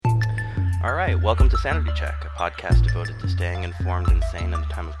All right, welcome to Sanity Check, a podcast devoted to staying informed and sane in the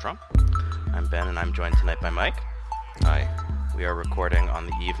time of Trump. I'm Ben, and I'm joined tonight by Mike. Hi. We are recording on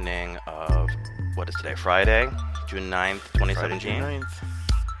the evening of, what is today, Friday, June 9th, 2017. Friday, June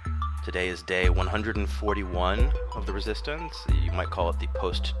 9th. Today is day 141 of the Resistance. You might call it the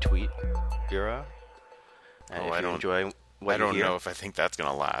post-tweet era. I don't know if I think that's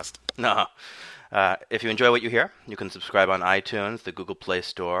going to last. No. If you enjoy what you hear, you can subscribe on iTunes, the Google Play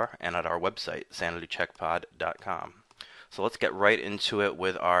Store, and at our website, sanitycheckpod.com. So let's get right into it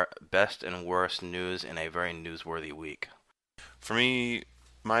with our best and worst news in a very newsworthy week. For me,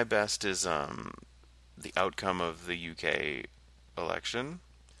 my best is the outcome of the UK election,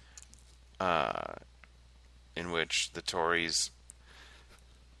 in which the Tories...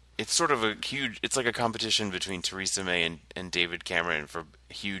 It's sort of it's like a competition between Theresa May and David Cameron for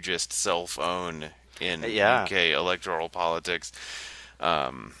hugest self-own in UK electoral politics.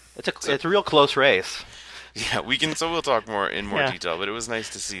 It's a real close race. Yeah, we'll talk more detail, but it was nice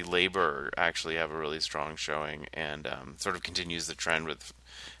to see Labour actually have a really strong showing and sort of continues the trend with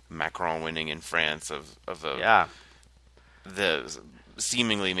Macron winning in France of the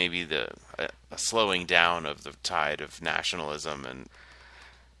seemingly maybe a slowing down of the tide of nationalism and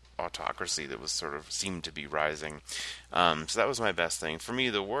autocracy that was sort of seemed to be rising. So that was my best thing. For me,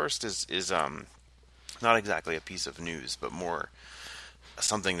 the worst is not exactly a piece of news, but more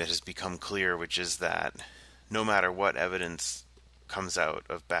something that has become clear, which is that no matter what evidence comes out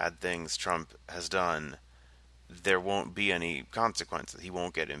of bad things Trump has done, there won't be any consequences. He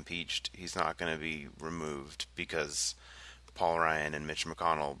won't get impeached. He's not going to be removed because Paul Ryan and Mitch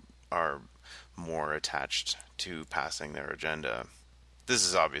McConnell are more attached to passing their agenda. This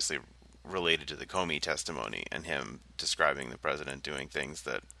is obviously related to the Comey testimony and him describing the president doing things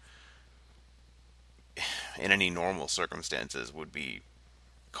that in any normal circumstances would be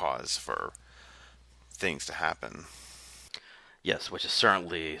cause for things to happen. Yes, which is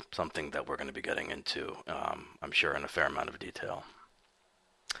certainly something that we're going to be getting into, I'm sure, in a fair amount of detail.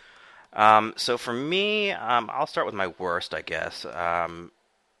 So for me, I'll start with my worst, I guess. I'm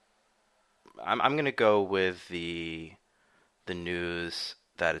going to go with the news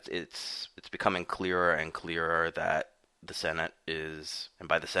that it's becoming clearer and clearer that the Senate is, and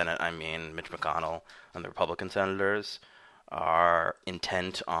by the Senate I mean Mitch McConnell and the Republican senators, are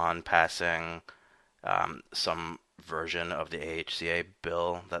intent on passing some version of the AHCA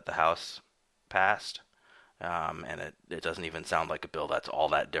bill that the House passed, and it doesn't even sound like a bill that's all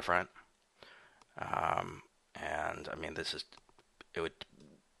that different. And I mean, the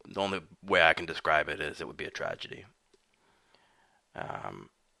only way I can describe it is it would be a tragedy.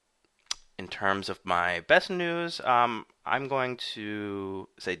 In terms of my best news, I'm going to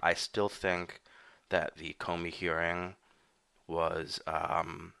say I still think that the Comey hearing was a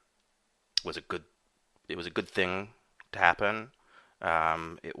good thing to happen.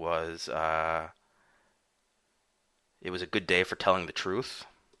 It was a good day for telling the truth,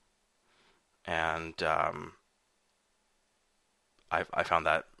 and I found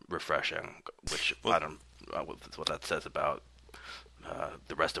that refreshing. Which I don't know what that says about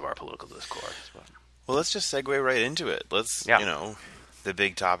the rest of our political discourse. But. Well, let's just segue right into it. The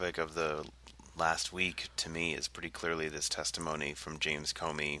big topic of the last week to me is pretty clearly this testimony from James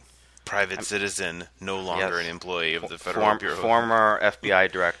Comey, private citizen, no longer an employee of the Federal Bureau. Former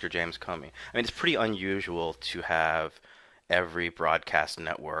FBI Director James Comey. I mean, it's pretty unusual to have every broadcast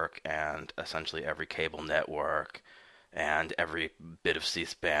network and essentially every cable network and every bit of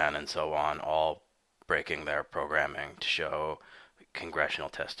C-SPAN and so on all breaking their programming to show congressional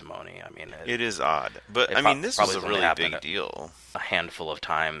testimony. I mean, it is odd, but I mean, this was a really big deal. A handful of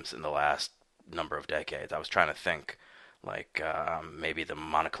times in the last number of decades. I was trying to think, like maybe the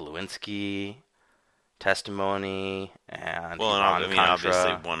Monica Lewinsky testimony and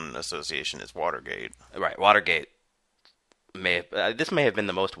obviously one association is Watergate. Right, Watergate this may have been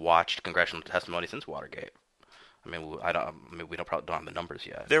the most watched congressional testimony since Watergate. I mean, we don't have the numbers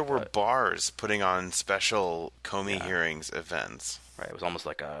yet. There were bars putting on special Comey hearings events. Right, it was almost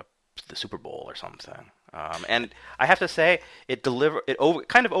like the Super Bowl or something. And I have to say, it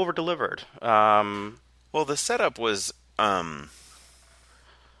kind of over delivered. Well, the setup was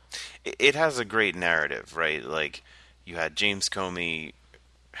it has a great narrative, right? Like, you had James Comey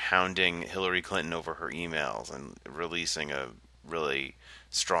hounding Hillary Clinton over her emails and releasing a really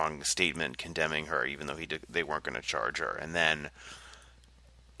strong statement condemning her, even though they weren't going to charge her. And then,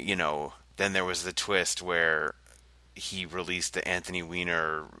 then there was the twist where he released the Anthony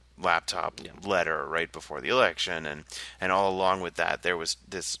Weiner laptop letter right before the election, and all along with that, there was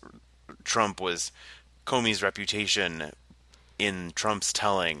this Comey's reputation in Trump's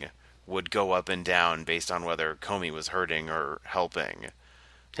telling would go up and down based on whether Comey was hurting or helping.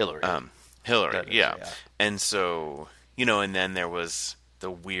 Hillary. Hillary, That is, yeah. yeah. And so, and then there was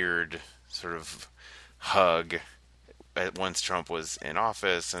the weird sort of hug once Trump was in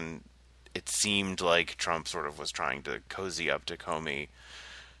office, and it seemed like Trump sort of was trying to cozy up to Comey.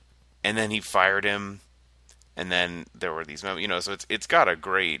 And then he fired him, and then there were these, so it's got a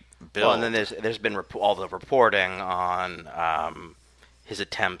great build. Well, and then there's been all the reporting on his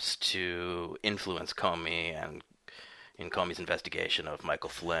attempts to influence Comey and in Comey's investigation of Michael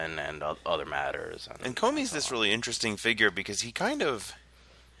Flynn and other matters. And Comey's this really interesting figure because he kind of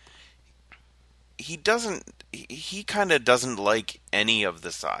doesn't like any of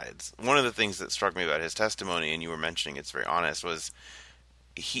the sides. One of the things that struck me about his testimony, and you were mentioning it's very honest, was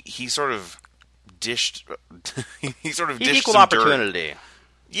he sort of dished He's some equal dirt. opportunity.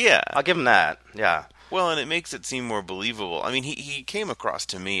 Yeah, I'll give him that. Yeah. Well, and it makes it seem more believable. I mean, he came across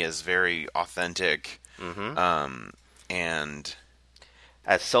to me as very authentic, and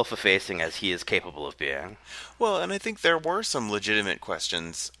as self-effacing as he is capable of being. Well, and I think there were some legitimate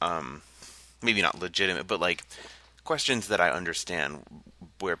questions, maybe not legitimate, but like questions that I understand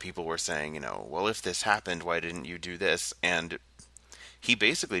where people were saying, well, if this happened, why didn't you do this? And he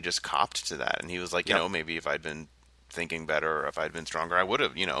basically just copped to that, and he was like, maybe if I'd been thinking better or if I'd been stronger, I would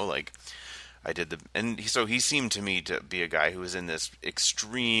have, I did so he seemed to me to be a guy who was in this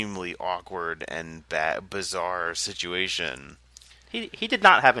extremely awkward and bizarre situation. He did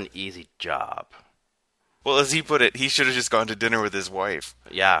not have an easy job. Well, as he put it, he should have just gone to dinner with his wife.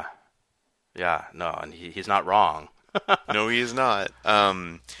 Yeah. No, and he's not wrong. No, he is not.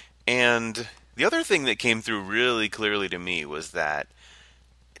 And the other thing that came through really clearly to me was that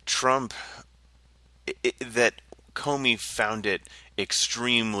that Comey found it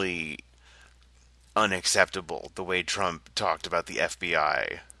extremely unacceptable the way Trump talked about the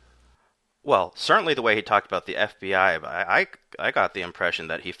FBI. Well, certainly the way he talked about the FBI, but I got the impression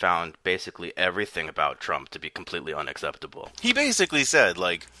that he found basically everything about Trump to be completely unacceptable. He basically said,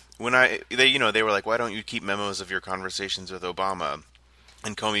 like, they were like, why don't you keep memos of your conversations with Obama?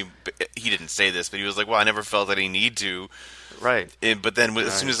 And Comey, he didn't say this, but he was like, well, I never felt any need to. Right. But then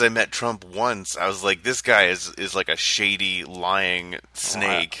as soon as I met Trump once, I was like, this guy is like a shady, lying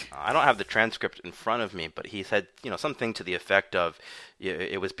snake. Well, I don't have the transcript in front of me, but he said, something to the effect of,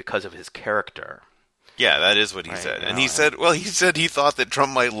 it was because of his character. Yeah, that is what he said. And he said he thought that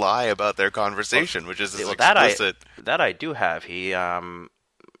Trump might lie about their conversation, which is explicit. That I do have. He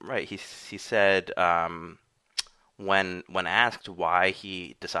said, when asked why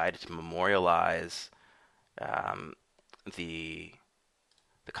he decided to memorialize the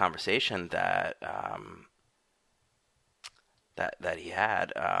conversation that he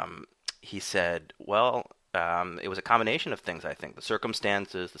had, he said, well, it was a combination of things, I think. The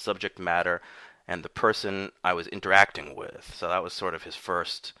circumstances, the subject matter, and the person I was interacting with. So that was sort of his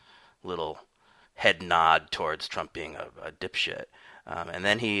first little head nod towards Trump being a dipshit. And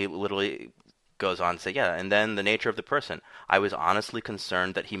then he literally goes on to say, yeah, and then the nature of the person. I was honestly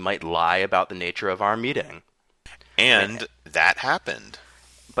concerned that he might lie about the nature of our meeting. And that happened.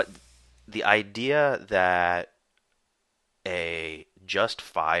 But the idea that a just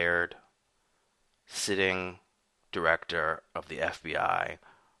fired sitting director of the FBI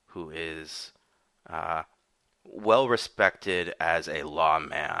who is well respected as a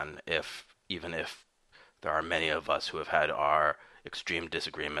lawman, even if there are many of us who have had our extreme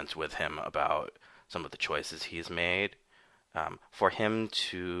disagreements with him about some of the choices he's made, for him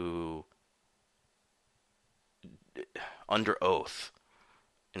to, under oath,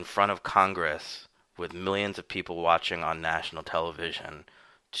 in front of Congress, with millions of people watching on national television,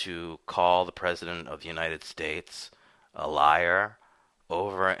 to call the President of the United States a liar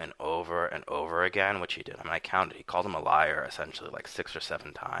over and over and over again, which he did. I mean, I counted. He called him a liar essentially like 6 or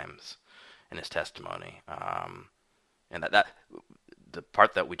 7 times in his testimony. And that the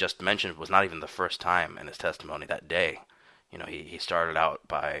part that we just mentioned was not even the first time in his testimony that day. He started out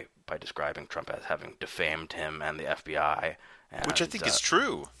by describing Trump as having defamed him and the FBI. Which I think is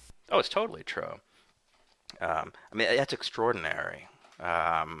true. Oh, it's totally true. I mean, that's extraordinary.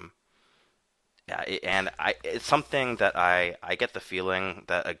 It's something that I get the feeling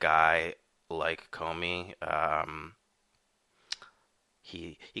that a guy like Comey,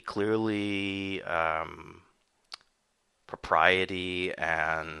 he clearly, propriety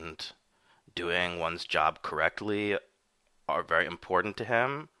and doing one's job correctly are very important to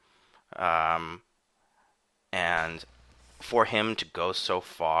him. And for him to go so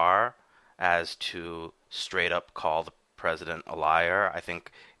far as to straight up call the president a liar, I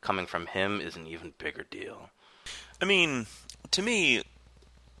think coming from him is an even bigger deal. I mean, to me,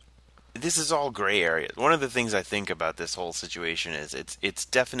 this is all gray areas. One of the things I think about this whole situation is it's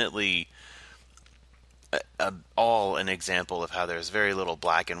definitely all an example of how there's very little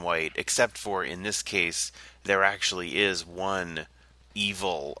black and white, except for in this case there actually is one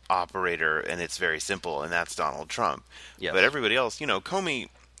evil operator, and it's very simple, and that's Donald Trump. Yes. But everybody else, Comey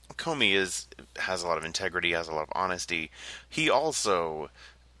has a lot of integrity, has a lot of honesty. He also,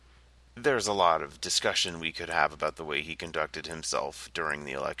 there's a lot of discussion we could have about the way he conducted himself during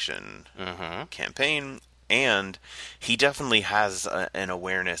the election campaign. And he definitely has an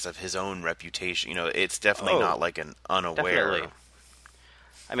awareness of his own reputation. It's definitely not like an unaware. Definitely.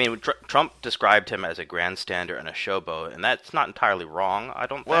 I mean, Trump described him as a grandstander and a showboat, and that's not entirely wrong, I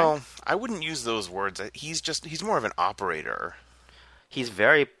don't think. Well, I wouldn't use those words. He's more of an operator. He's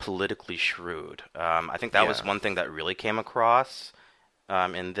very politically shrewd. I think that was one thing that really came across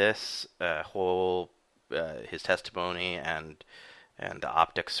in this whole his testimony and the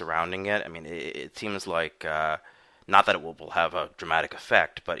optics surrounding it. I mean, it seems like, not that it will have a dramatic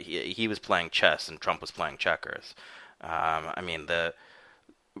effect, but he was playing chess and Trump was playing checkers. I mean,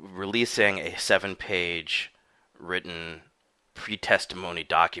 releasing a 7-page written pre-testimony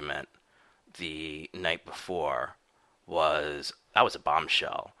document the night before was a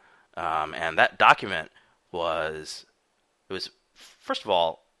bombshell. And that document was first of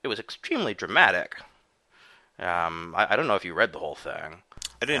all, it was extremely dramatic. I don't know if you read the whole thing.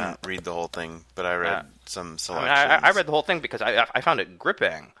 I didn't read the whole thing, but I read some selections. I read the whole thing because I found it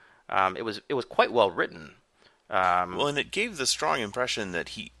gripping. It was quite well written. Well, and it gave the strong impression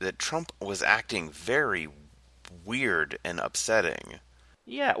that Trump was acting very weird and upsetting.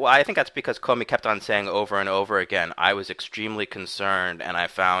 Yeah, well, I think that's because Comey kept on saying over and over again, I was extremely concerned, and I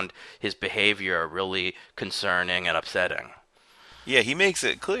found his behavior really concerning and upsetting. Yeah, he makes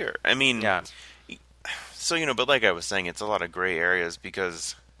it clear. I mean, yeah. So, but like I was saying, it's a lot of gray areas,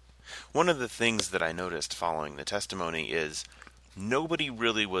 because one of the things that I noticed following the testimony is nobody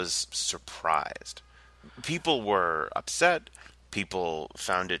really was surprised. People were upset, people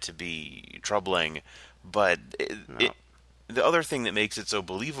found it to be troubling, but the other thing that makes it so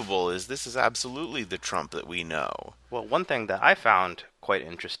believable is this is absolutely the Trump that we know. Well, one thing that I found quite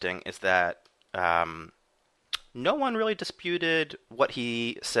interesting is that no one really disputed what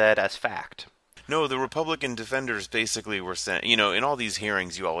he said as fact. No, the Republican defenders basically were saying, in all these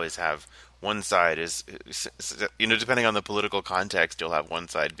hearings you always have one side is, depending on the political context, you'll have one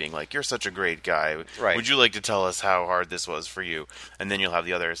side being like, you're such a great guy. Right. Would you like to tell us how hard this was for you? And then you'll have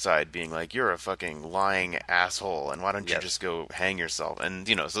the other side being like, you're a fucking lying asshole, and why don't you just go hang yourself? And,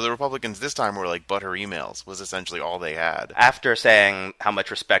 so the Republicans this time were like, butter emails was essentially all they had. After saying how much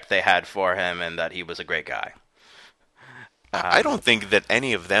respect they had for him and that he was a great guy. I don't think that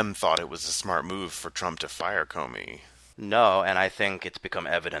any of them thought it was a smart move for Trump to fire Comey. No, and I think it's become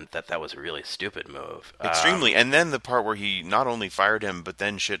evident that was a really stupid move. Extremely. And then the part where he not only fired him, but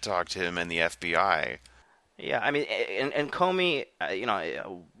then shit-talked him and the FBI. Yeah, I mean, and Comey, I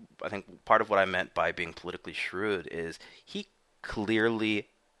think part of what I meant by being politically shrewd is he clearly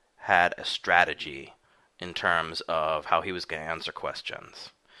had a strategy in terms of how he was going to answer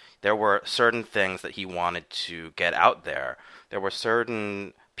questions. There were certain things that he wanted to get out there. There were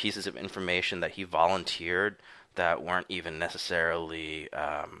certain pieces of information that he volunteered that weren't even necessarily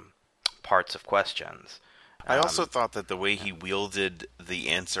parts of questions. I also thought that the way he wielded the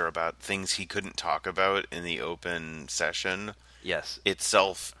answer about things he couldn't talk about in the open session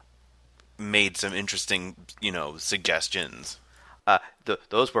itself made some interesting, suggestions.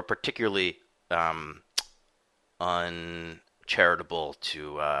 Those were particularly uncharitable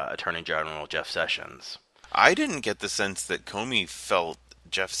to Attorney General Jeff Sessions. I didn't get the sense that Comey felt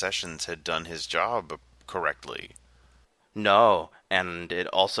Jeff Sessions had done his job correctly. No, and it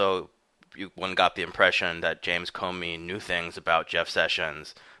also, one got the impression that James Comey knew things about Jeff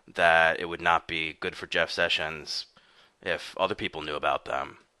Sessions that it would not be good for Jeff Sessions if other people knew about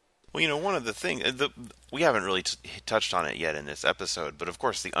them. Well, one of the things, we haven't really touched on it yet in this episode, but of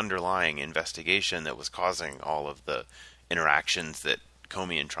course the underlying investigation that was causing all of the interactions that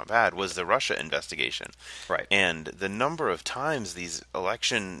Comey and Trump had was the Russia investigation. Right. And the number of times these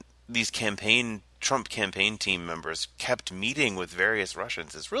Trump campaign team members kept meeting with various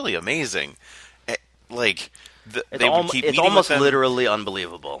Russians is really amazing. They would keep meeting with them. It's almost literally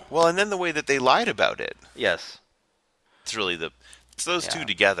unbelievable. Well, and then the way that they lied about it. Yes. It's really it's those two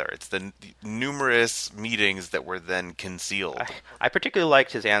together. It's the numerous meetings that were then concealed. I particularly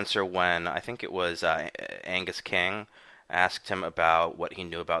liked his answer when, I think it was Angus King, asked him about what he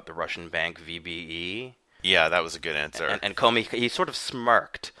knew about the Russian bank VBE. Yeah, that was a good answer. And Comey, he sort of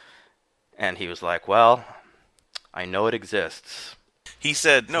smirked. And he was like, well, I know it exists. He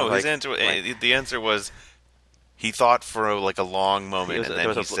said So no. His like, answer, like the answer was he thought for like a long he moment, was and there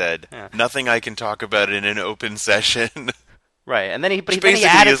then was he a said, yeah. "Nothing I can talk about in an open session." Right, and then Which then he basically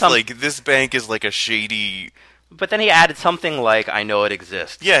added is some, like this bank is like a shady. but then he added something like, "I know it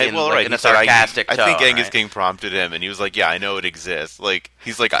exists." Yeah, in, well, like, right. in He a said, sarcastic I tone. think Angus Right? King prompted him, and he was like, "Yeah, I know it exists." Like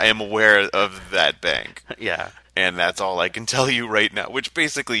he's like, "I am aware of that bank." Yeah, And that's all I can tell you right now. Which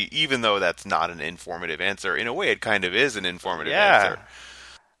basically, even though that's not an informative answer, in a way, it kind of is an informative yeah. answer.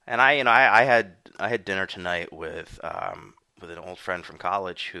 And I had dinner tonight with an old friend from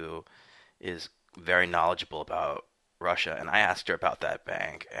college who is very knowledgeable about Russia, and I asked her about that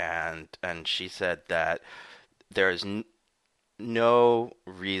bank, and she said that there's no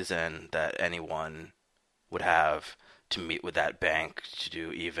reason that anyone would have to meet with that bank to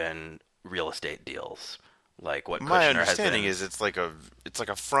do even real estate deals like what My Kushner has understanding been. is it's like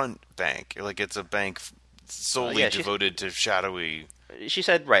a front bank, like it's a bank solely Yeah, devoted to shadowy. she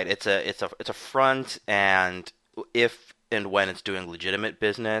said right. It's a front, and if and when it's doing legitimate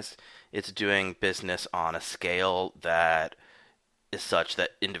business, it's doing business on a scale that is such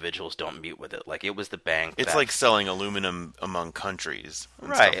that individuals don't meet with it. Like it was the bank It's that like selling aluminum among countries, and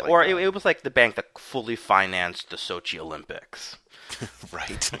right, stuff like or that. it was like the bank that fully financed the Sochi Olympics.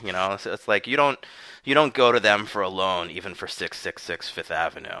 Right. You know, so it's like you don't go to them for a loan, even for 666 Fifth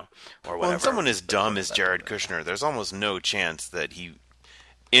Avenue or whatever. Well, and someone as dumb as Jared Kushner, there's almost no chance that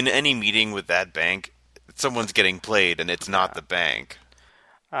in any meeting with that bank, someone's getting played, and it's not the bank.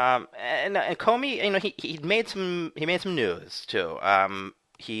 And Comey, he made some news too.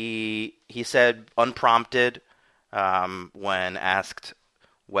 He said unprompted when asked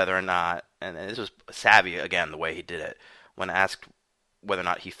whether or not, and this was savvy again the way he did it, when asked whether or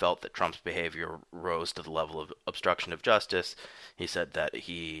not he felt that Trump's behavior rose to the level of obstruction of justice, he said that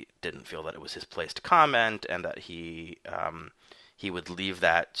he didn't feel that it was his place to comment, and that he would leave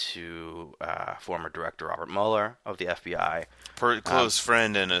that to former Director Robert Mueller of the FBI. Close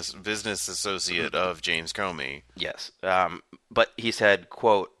friend and a business associate of James Comey. Yes, but he said,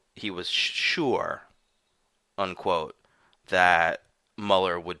 quote, he was sure, unquote, that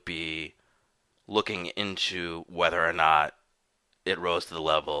Mueller would be looking into whether or not it rose to the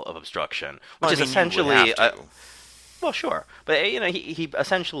level of obstruction, which is essentially well, sure, but he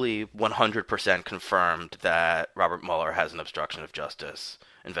essentially 100% confirmed that Robert Mueller has an obstruction of justice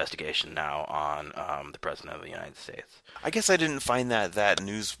investigation now on the President of the United States. I guess I didn't find that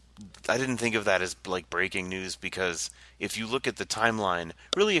news. I didn't think of that as like breaking news, because if you look at the timeline,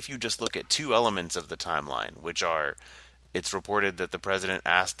 really, if you just look at two elements of the timeline, which are, it's reported that the president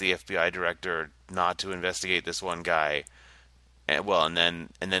asked the FBI director not to investigate this one guy. And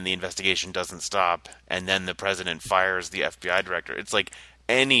then the investigation doesn't stop, and then the president fires the FBI director. It's like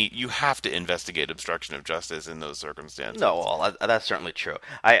you have to investigate obstruction of justice in those circumstances. No, well, that's certainly true.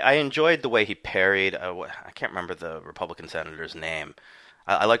 I enjoyed the way he parried. I can't remember the Republican senator's name.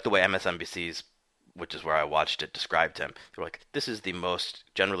 I like the way MSNBC's, which is where I watched it, described him. They're like, this is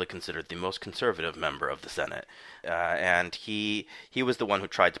generally considered the most conservative member of the Senate, and he was the one who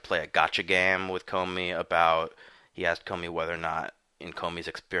tried to play a gotcha game with Comey about. He asked Comey whether or not, in Comey's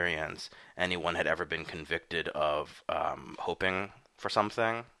experience, anyone had ever been convicted of hoping for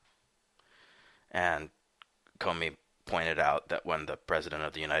something. And Comey pointed out that when the President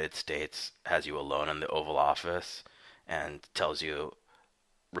of the United States has you alone in the Oval Office and tells you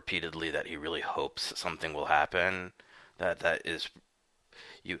repeatedly that he really hopes something will happen, that is,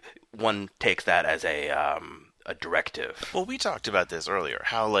 one takes that as a directive. Well, we talked about this earlier,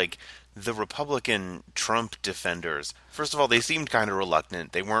 how like the Republican Trump defenders, first of all, they seemed kind of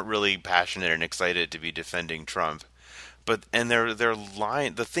reluctant. They weren't really passionate and excited to be defending Trump. And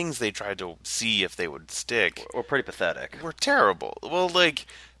the things they tried to see if they would stick were pretty pathetic. Were terrible. Well, like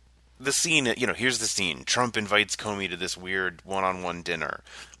the scene, here's the scene. Trump invites Comey to this weird one-on-one dinner,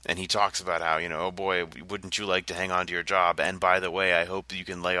 and he talks about how, oh boy, wouldn't you like to hang on to your job? And by the way, I hope that you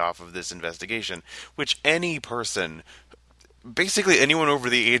can lay off of this investigation, which any person, basically anyone over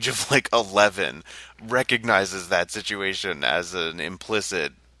the age of like 11, recognizes that situation as an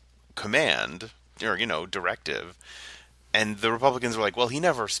implicit command or, directive. And the Republicans were like, well, he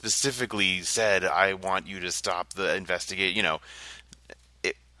never specifically said, I want you to stop the investigation.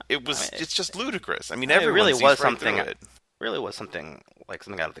 It's just ludicrous. I mean, everyone really sees was right something. through it. Really was something like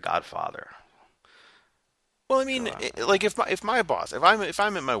something out of The Godfather. Well, I mean, like if my boss, if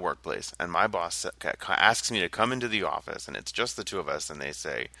I'm at my workplace and my boss asks me to come into the office and it's just the two of us, and they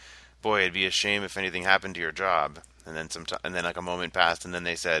say, "Boy, it'd be a shame if anything happened to your job," and then like a moment passed, and then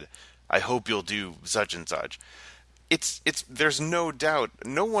they said, "I hope you'll do such and such." It's there's no doubt,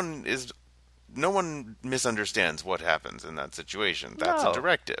 no one is no one misunderstands what happens in that situation. That's No. a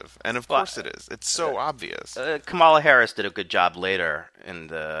directive, and of Well, course it is. It's so obvious. Kamala Harris did a good job later in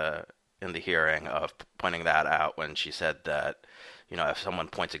the hearing of pointing that out when she said that, if someone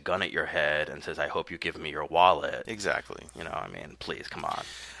points a gun at your head and says, "I hope you give me your wallet," Exactly. I mean, please, come on.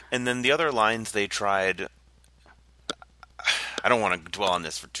 And then the other lines they tried, I don't want to dwell on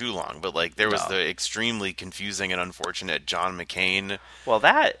this for too long, but like there was No. the extremely confusing and unfortunate John McCain. Well,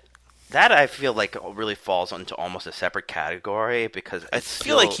 that I feel like really falls into almost a separate category because I it's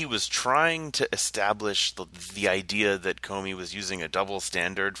feel like still- he was trying to establish the idea that Comey was using a double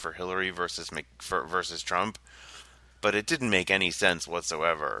standard for Hillary versus Trump, but it didn't make any sense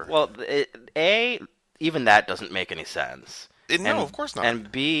whatsoever. Well, even that doesn't make any sense. No, of course not.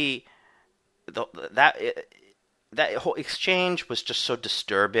 And B, that whole exchange was just so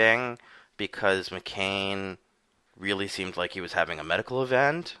disturbing because McCain really seemed like he was having a medical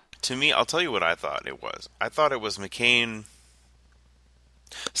event. To me, I'll tell you what I thought it was. I thought it was McCain.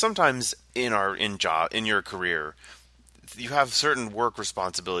 Sometimes in your career, you have certain work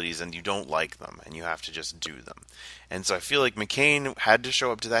responsibilities and you don't like them and you have to just do them. And so I feel like McCain had to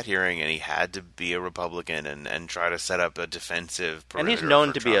show up to that hearing and he had to be a Republican and try to set up a defensive perimeter. And he's known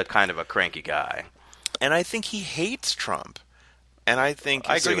for to be a Trump. kind of a cranky guy. And I think he hates Trump. And I think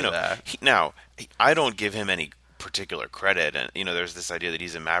I agree with that. I don't give him any particular credit, and there's this idea that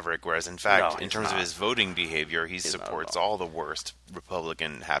he's a maverick, whereas in fact, No, in he's terms of not. his voting behavior, he He's not at supports all. all the worst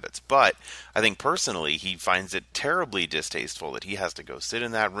Republican habits. But I think personally, he finds it terribly distasteful that he has to go sit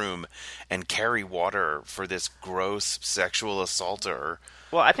in that room and carry water for this gross sexual assaulter.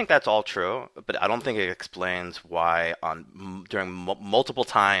 Well, I think that's all true, but I don't think it explains why during multiple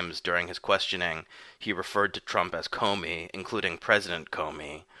times during his questioning, he referred to Trump as Comey, including President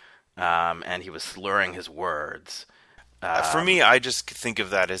Comey, and he was slurring his words. For me, I just think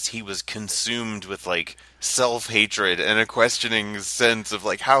of that as he was consumed with like self-hatred and a questioning sense of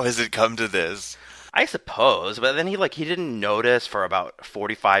like, how has it come to this? I suppose, but then he didn't notice for about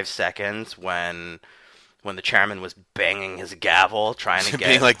 45 seconds when the chairman was banging his gavel, trying to get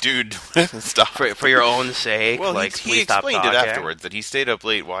Being like, dude, stop. for your own sake. Well, like, he please stop explained it talking. afterwards that he stayed up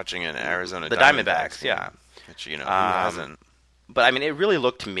late watching an Arizona The Diamondbacks, game, yeah. Which who hasn't? But I mean, it really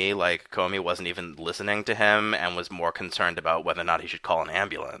looked to me like Comey wasn't even listening to him and was more concerned about whether or not he should call an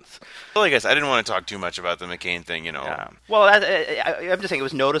ambulance. Well, I guess I didn't want to talk too much about the McCain thing, Well, I'm just saying it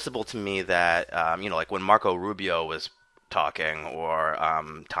was noticeable to me that like when Marco Rubio was talking or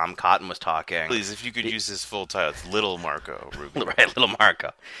Tom Cotton was talking. Please, if you could use his full title, it's Little Marco Rubio. Right, Little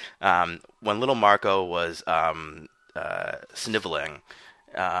Marco. When Little Marco was sniveling,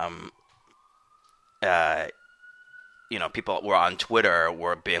 people were on Twitter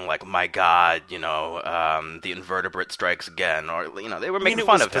were being like, "My God, the invertebrate strikes again," or they were making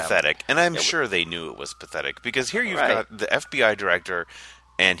fun of of him. pathetic, and I'm sure they knew it was pathetic because here you've Right. got the FBI director,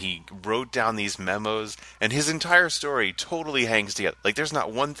 and he wrote down these memos, and his entire story totally hangs together. Like, there's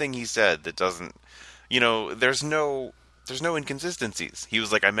not one thing he said that doesn't, there's no inconsistencies. He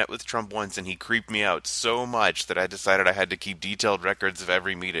was like, I met with Trump once, and he creeped me out so much that I decided I had to keep detailed records of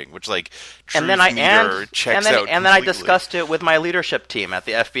every meeting, which checks out and then I completely. discussed it with my leadership team at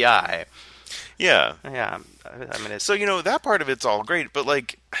the FBI. Yeah. Yeah, I mean, it's So, that part of it's all great, but,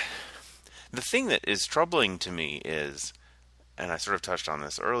 the thing that is troubling to me is, and I sort of touched on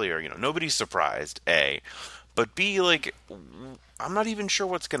this earlier, nobody's surprised, A, but B, I'm not even sure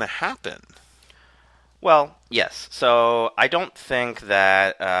what's going to happen. Well, yes. So I don't think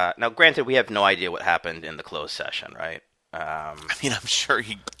that. Now, granted, we have no idea what happened in the closed session, right? I mean, I'm sure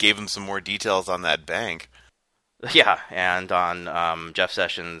he gave him some more details on that bank. Yeah, and on Jeff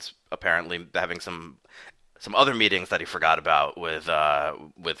Sessions apparently having some other meetings that he forgot about with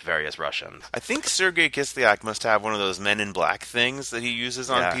various Russians. I think Sergei Kislyak must have one of those Men in Black things that he uses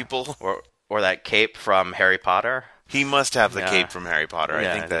on Yeah. people. Or that cape from Harry Potter. He must have the Yeah. cape from Harry Potter. I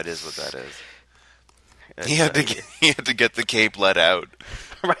Yeah, think that it's- is what that is. It's, He had to get the cape let out.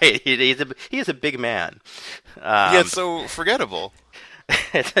 right. He's a big man. Yeah, it's so forgettable.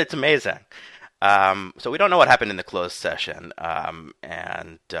 It's amazing. So we don't know what happened in the closed session,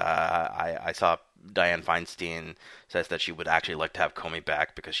 and I saw Dianne Feinstein says that she would actually like to have Comey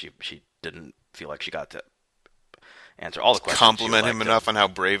back because she didn't feel like she got to answer all the questions. Compliment him enough on how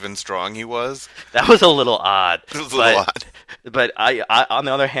brave and strong he was. That was a little odd. It was a little odd. But I, on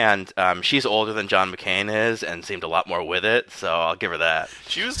the other hand, she's older than John McCain is and seemed a lot more with it, so I'll give her that.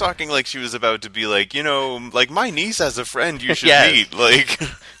 She was talking like she was about to be like, my niece has a friend you should Yes. meet. Like,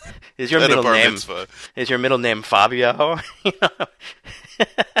 Is your at a middle bar name? mitzvah. Is your middle name Fabio?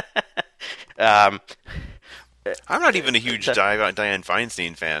 I'm not even a huge Dianne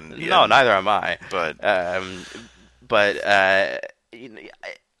Feinstein fan. No, neither am I. But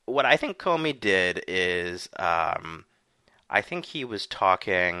What I think Comey did is, I think he was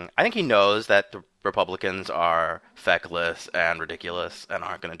talking. I think he knows that the Republicans are feckless and ridiculous and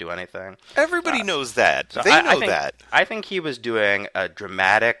aren't going to do anything. everybody knows that. So They know think, that. I think he was doing a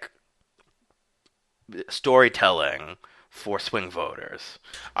dramatic storytelling for swing voters.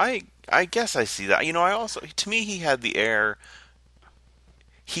 I guess I see that. I also, to me, he had the air.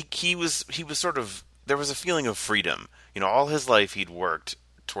 He was sort of, there was a feeling of freedom. All his life he'd worked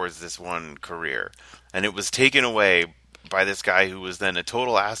towards this one career, and it was taken away by this guy who was then a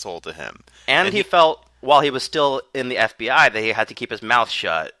total asshole to him. And he felt, while he was still in the FBI, that he had to keep his mouth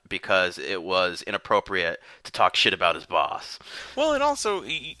shut because it was inappropriate to talk shit about his boss. Well, and also,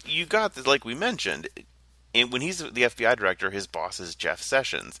 you got, like we mentioned, when he's the FBI director, his boss is Jeff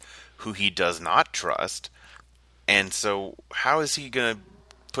Sessions, who he does not trust. And so how is he going to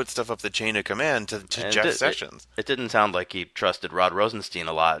put stuff up the chain of command to Jeff Sessions? It didn't sound like he trusted Rod Rosenstein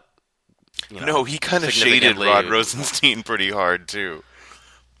a lot. No, he kind of shaded Rod Rosenstein pretty hard too.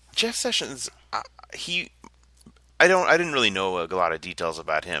 Jeff Sessions, I didn't really know a lot of details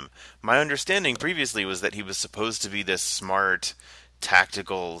about him. My understanding previously was that he was supposed to be this smart,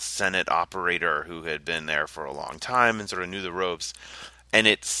 tactical Senate operator who had been there for a long time and sort of knew the ropes. And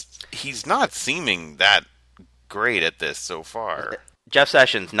he's not seeming that great at this so far. Jeff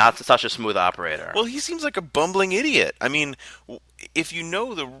Sessions, not such a smooth operator. Well, he seems like a bumbling idiot. I mean, if you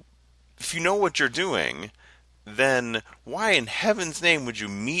know what you're doing, then why in heaven's name would you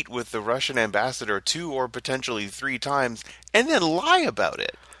meet with the Russian ambassador 2 or potentially 3 times and then lie about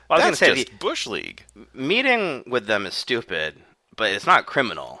it? Well, That's just Bush League. Meeting with them is stupid, but it's not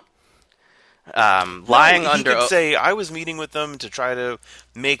criminal. Lying under... He could say, I was meeting with them to try to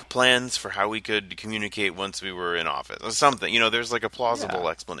make plans for how we could communicate once we were in office. Or something. There's like a plausible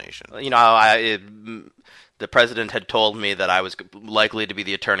explanation. The president had told me that I was likely to be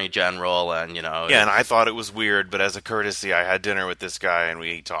the attorney general, and Yeah, and I thought it was weird, but as a courtesy, I had dinner with this guy, and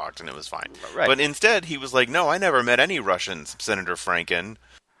we talked, and it was fine. Right. But instead, he was like, no, I never met any Russians, Senator Franken.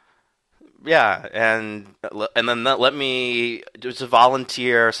 Yeah, and then let me just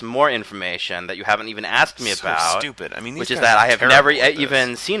volunteer some more information that you haven't even asked me about. Stupid. I mean, which is that I have never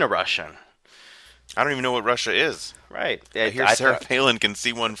even seen a Russian. I don't even know what Russia is. Right. I hear Sarah Palin can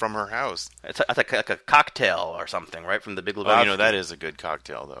see one from her house. It's like a cocktail or something, right? From the Big Lebowski. Oh, that is a good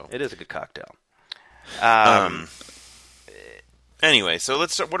cocktail, though. It is a good cocktail. Anyway, so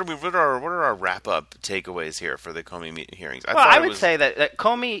let's start. What are our wrap up takeaways here for the Comey hearings? I would say that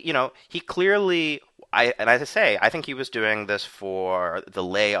Comey, he clearly, as I say, I think he was doing this for the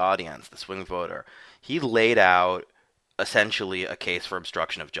lay audience, the swing voter. He laid out essentially a case for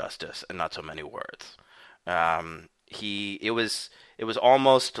obstruction of justice in not so many words. It was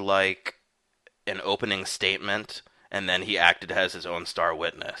almost like an opening statement, and then he acted as his own star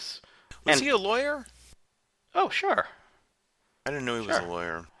witness. Was he a lawyer? Oh, sure. I didn't know he was a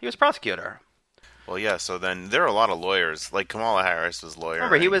lawyer. He was a prosecutor. Well, yeah, so then there are a lot of lawyers. Like Kamala Harris was a lawyer.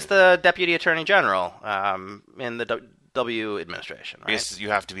 Remember, he was the deputy attorney general in the W administration, right? Yes, you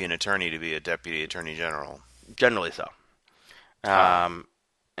have to be an attorney to be a deputy attorney general. Generally so. And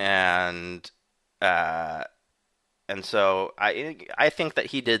so I think that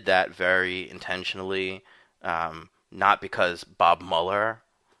he did that very intentionally, not because Bob Mueller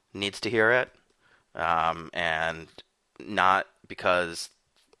needs to hear it, and not because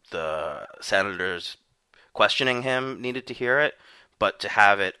the senators questioning him needed to hear it, but to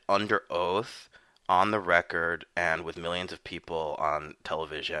have it under oath, on the record, and with millions of people on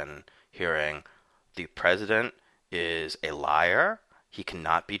television hearing the president is a liar, he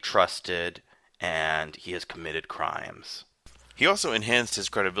cannot be trusted, and he has committed crimes. He also enhanced his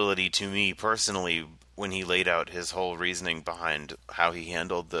credibility to me personally when he laid out his whole reasoning behind how he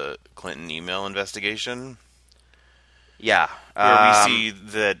handled the Clinton email investigation. Yeah. Where we see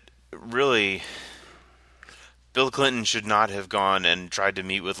that really Bill Clinton should not have gone and tried to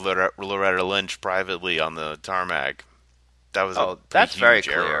meet with Loretta Lynch privately on the tarmac. That was that's very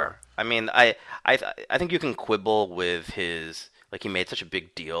error. Clear. I mean, I think you can quibble with his, like, he made such a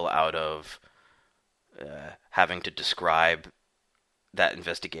big deal out of having to describe that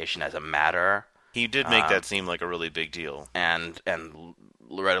investigation as a matter. He did make that seem like a really big deal. And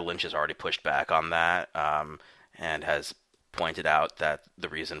Loretta Lynch has already pushed back on that, and has pointed out that the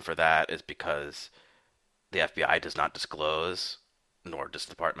reason for that is because the FBI does not disclose, nor does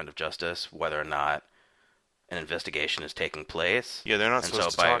the Department of Justice, whether or not an investigation is taking place. Yeah, they're not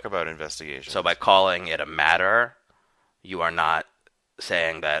supposed to talk about investigations. So by calling it a matter, you are not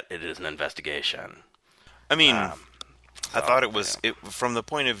saying that it is an investigation. I mean, I So, thought it was from the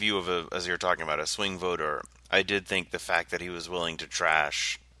point of view of as you're talking about a swing voter. I did think the fact that he was willing to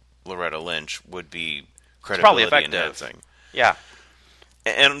trash Loretta Lynch would be it's probably credibility effective. enhancing. Yeah.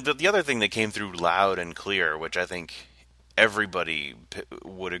 And the other thing that came through loud and clear, which I think everybody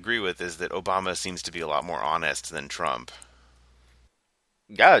would agree with, is that Obama seems to be a lot more honest than Trump.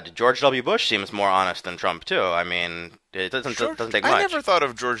 Yeah, George W. Bush seems more honest than Trump too. I mean, it doesn't take much. I never thought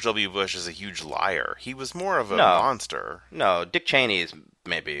of George W. Bush as a huge liar. He was more of a No. monster. No, Dick Cheney's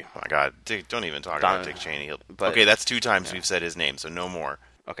maybe. Oh my God, don't even talk about Dick Cheney. Okay, that's 2 times we've said his name, so no more.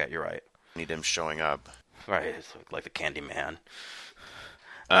 Okay, you're right. Need him showing up. Right, it's like the Candy Man.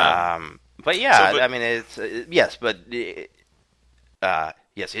 Um, But yeah, but- I mean, it's yes, but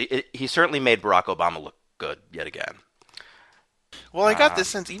yes, he certainly made Barack Obama look good yet again. Well, I got this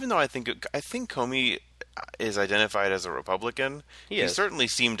sense, even though I think Comey is identified as a Republican, He is. certainly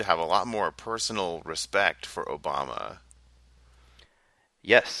seemed to have a lot more personal respect for Obama,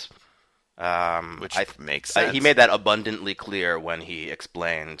 Yes, which makes sense. he made that abundantly clear when he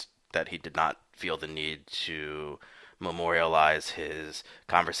explained that he did not feel the need to memorialize his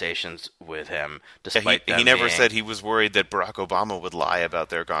conversations with him, despite he them never being, said he was worried that Barack Obama would lie about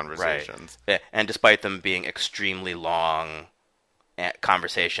their conversations. Right. And despite them being extremely long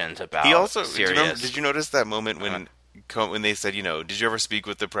conversations about He also serious. did you notice that moment when they said, did you ever speak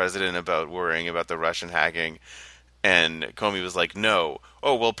with the president about worrying about the Russian hacking? And Comey was like, no.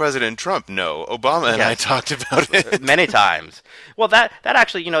 Oh, well, President Trump, no. Obama and I talked about it. many times. Well, that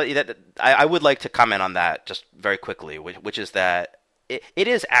actually, I would like to comment on that just very quickly, which is that it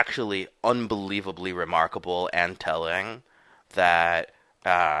is actually unbelievably remarkable and telling that,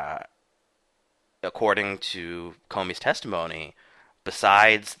 according to Comey's testimony,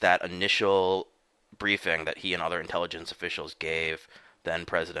 besides that initial briefing that he and other intelligence officials gave then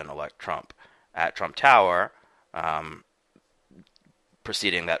President-elect Trump at Trump Tower,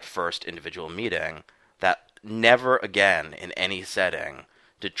 preceding that first individual meeting, that never again in any setting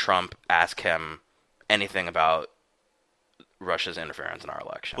did Trump ask him anything about Russia's interference in our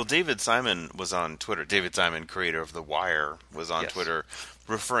election. Well, David Simon was on Twitter. David Simon, creator of The Wire, was on Twitter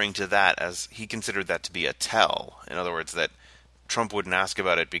referring to that as he considered that to be a tell. In other words, that Trump wouldn't ask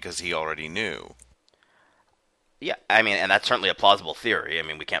about it because he already knew. Yeah, I mean, and that's certainly a plausible theory. I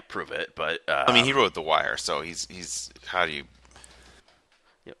mean, we can't prove it, but I mean, he wrote The Wire, so he's how do you?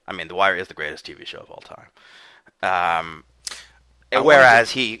 I mean, The Wire is the greatest TV show of all time.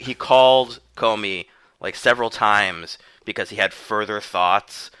 Whereas he called Comey like several times because he had further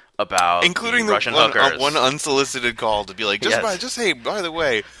thoughts about including the Russian hookers. One unsolicited call to be like, hey, by the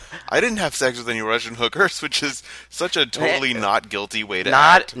way, I didn't have sex with any Russian hookers, which is such a totally not guilty way to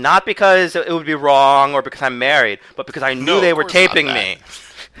act. Not because it would be wrong or because I'm married, but because I knew they were taping me.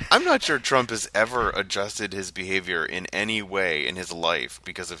 I'm not sure Trump has ever adjusted his behavior in any way in his life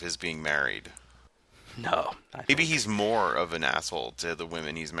because of his being married. No. Maybe he's more of an asshole to the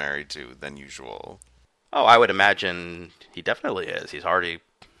women he's married to than usual. Oh, I would imagine he definitely is. He's already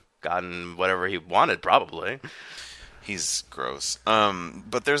gotten whatever he wanted, probably. He's gross.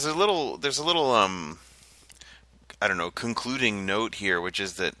 But there's a little I don't know, concluding note here, which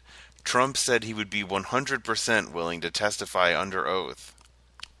is that Trump said he would be 100% willing to testify under oath.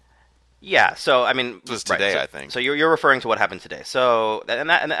 Yeah, so I mean, It was today, right, I think. So you're referring to what happened today. So and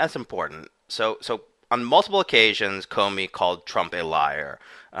that's important. So on multiple occasions, Comey called Trump a liar.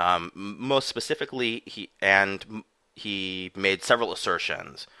 Most specifically, he made several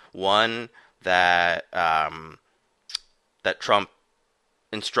assertions. One that that Trump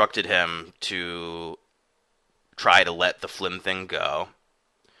instructed him to try to let the Flynn thing go,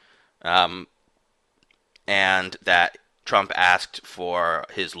 and that Trump asked for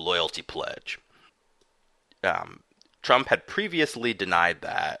his loyalty pledge. Trump had previously denied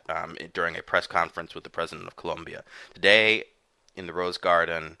that during a press conference with the president of Colombia. Today, in the Rose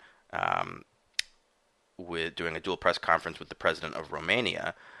Garden, doing a dual press conference with the president of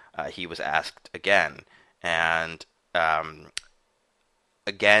Romania, he was asked again, and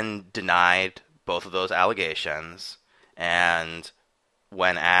again denied both of those allegations, and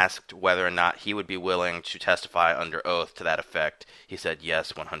when asked whether or not he would be willing to testify under oath to that effect, he said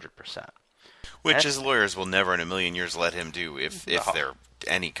yes, 100%. Which his lawyers will never in a million years let him do if they're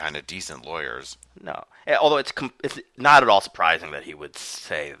any kind of decent lawyers. No. Although it's not at all surprising that he would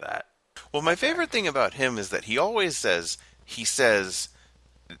say that. Well, my favorite thing about him is that he always says,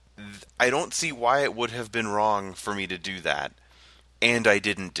 I don't see why it would have been wrong for me to do that, and I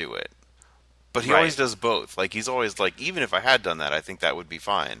didn't do it. But he always does both. Like, he's always like, even if I had done that, I think that would be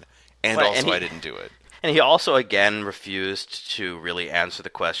fine. and Well, also I didn't do it. And he also again refused to really answer the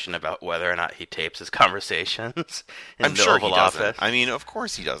question about whether or not he tapes his conversations in I'm the sure Oval he doesn't. Office. I mean, of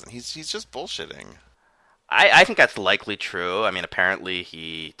course he doesn't. He's just bullshitting. I think that's likely true. I mean, apparently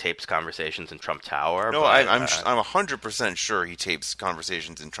he tapes conversations in Trump Tower. No, but, I'm 100% sure he tapes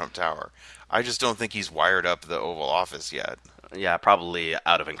conversations in Trump Tower. I just don't think he's wired up the Oval Office yet. yeah, probably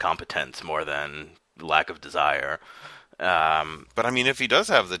out of incompetence more than lack of desire. But I mean, if he does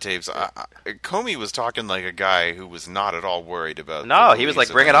have the tapes, Comey was talking like a guy who was not at all worried about. No, the he was release like,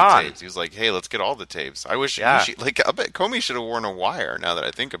 of "Bring it any on." tapes. He was like, "Hey, let's get all the tapes." I wish Yeah. I bet Comey should have worn a wire. Now that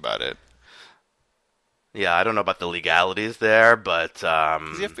I think about it, Yeah, I don't know about the legalities there, but he's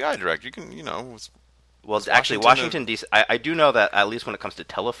the FBI director. You can, well, was actually, Washington Washington D.C. I do know that at least when it comes to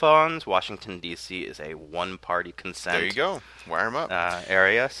telephones, Washington D.C. is a one-party consent. there you go, wire him up.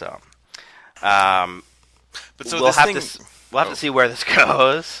 Area. So, um, But so we'll this have thing, we'll have to see where this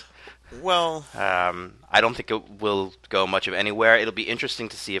goes. well, I don't think it will go much of anywhere. It'll be interesting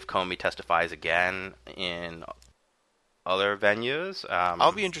to see if Comey testifies again in other venues.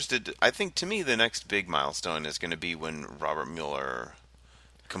 I'll be interested. I think to me the next big milestone is going to be when Robert Mueller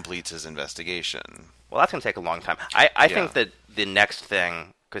completes his investigation. Well, that's going to take a long time. I think Yeah. that the next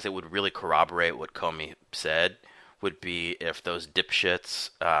thing, because it would really corroborate what Comey said, would be if those dipshits,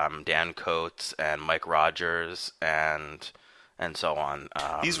 Dan Coates and Mike Rogers and so on.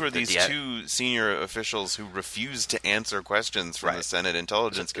 These were these two senior officials who refused to answer questions from the Right. Senate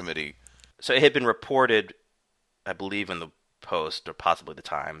Intelligence Committee. So it had been reported, I believe in the Post or possibly the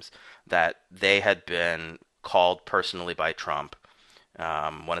Times, that they had been called personally by Trump.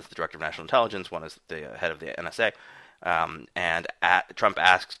 One is the director of national intelligence, one is the head of the NSA. And Trump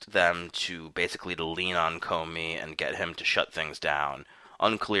asked them to basically to lean on Comey and get him to shut things down.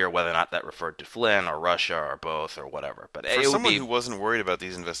 Unclear whether or not that referred to Flynn or Russia or both or whatever. But For it would someone be, who wasn't worried about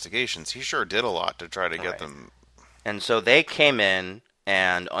these investigations, he sure did a lot to try to get Right. them. and so they came in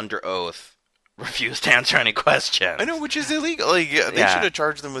and under oath refused to answer any questions. I know, which is illegal. Like, they Yeah. should have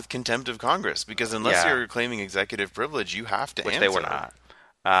charged them with contempt of Congress, because unless Yeah. you're claiming executive privilege, you have to which answer. they were not.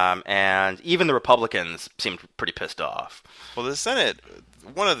 And even the Republicans seemed pretty pissed off. Well, the Senate,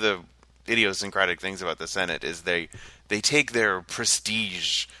 one of the idiosyncratic things about the Senate is they take their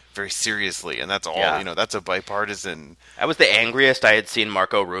prestige very seriously, and that's all. Yeah. That's a bipartisan. I was the angriest I had seen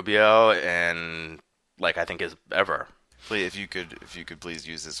Marco Rubio in, I think is ever. If you could please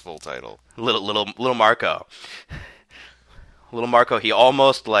use his full title. Little Marco. Little Marco, he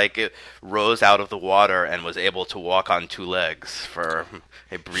almost rose out of the water and was able to walk on two legs for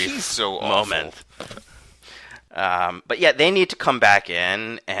a brief He's so moment. But yeah, they need to come back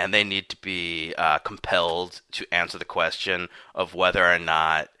in, and they need to be compelled to answer the question of whether or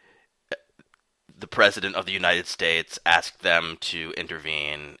not the President of the United States asked them to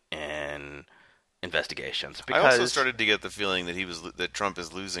intervene in investigations. I also started to get the feeling that Trump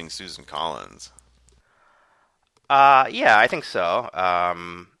is losing Susan Collins. Yeah, I think so.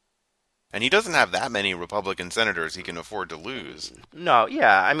 And he doesn't have that many Republican senators he can afford to lose. No,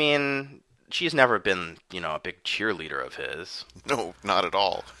 yeah, I mean, she's never been, a big cheerleader of his. No, not at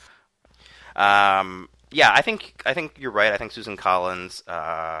all. Yeah, I think you're right. I think Susan Collins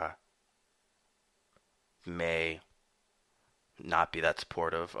may not be that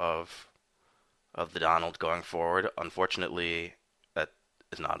supportive of the Donald going forward. Unfortunately, that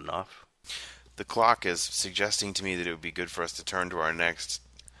is not enough. The clock is suggesting to me that it would be good for us to turn to our next.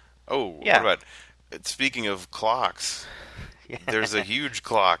 Oh, Yeah. what about? Speaking of clocks, Yeah. there's a huge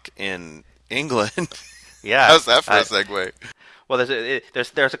clock in England. Yeah. How's that for a segue? Well,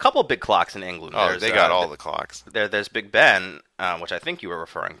 there's a couple big clocks in England. Oh, There's, they got all the clocks. There's Big Ben, which I think you were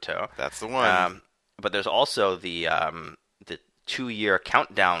referring to. That's the one. But there's also the 2-year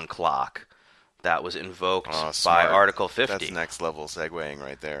countdown clock that was invoked Oh, by smart. Article 50. That's next level segueing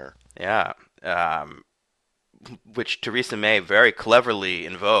right there. Yeah. Which Theresa May very cleverly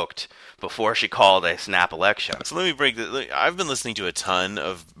invoked before she called a snap election. So let me break I've been listening to a ton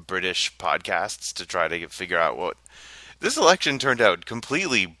of British podcasts to try to figure out what this election turned out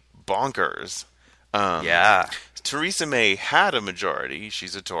completely bonkers. Yeah. Theresa May had a majority.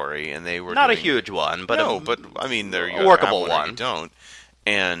 She's a Tory, and they were Not a doing- huge one, but but I mean, there you a workable have one. Or you one. don't.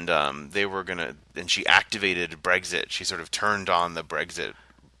 And they were gonna. And she activated Brexit. She sort of turned on the Brexit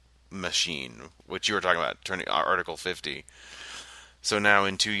machine, which you were talking about, turning Article 50. So now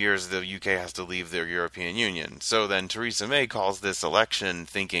in 2 years, the UK has to leave their European Union. So then Theresa May calls this election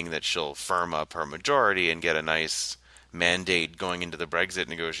thinking that she'll firm up her majority and get a nice mandate going into the Brexit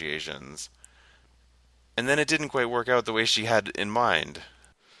negotiations. And then it didn't quite work out the way she had in mind.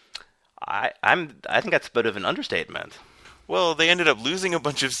 I think that's a bit of an understatement. Well, they ended up losing a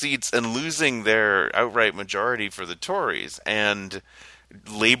bunch of seats and losing their outright majority for the Tories, and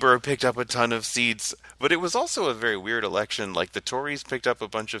Labour picked up a ton of seats, but it was also a very weird election. Like, the Tories picked up a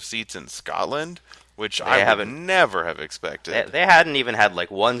bunch of seats in Scotland, which I would never have expected. They hadn't even had like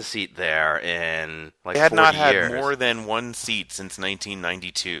one seat there in like 40 years. They had not had more than one seat since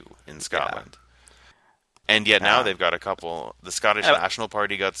 1992 in Scotland. Yeah. And yet now they've got a couple. The Scottish National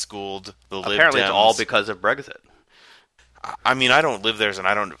Party got schooled. The Lib apparently Dems, it's all because of Brexit. I mean, I don't live there, and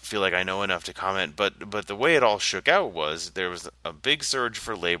I don't feel like I know enough to comment, but the way it all shook out was there was a big surge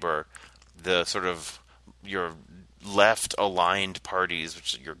for Labour. The sort of your left-aligned parties,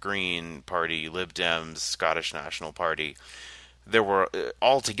 which is your Green Party, Lib Dems, Scottish National Party, there were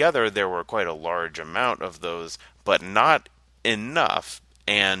quite a large amount of those, but not enough.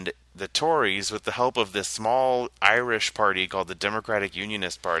 And the Tories, with the help of this small Irish party called the Democratic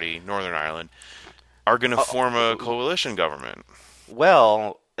Unionist Party, Northern Ireland, are going to form a coalition government.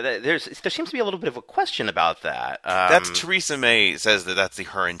 Well, there seems to be a little bit of a question about that. That's Theresa May says that's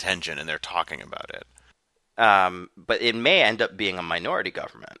her intention, and they're talking about it. But it may end up being a minority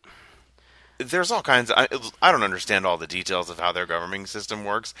government. There's all kinds of... I don't understand all the details of how their governing system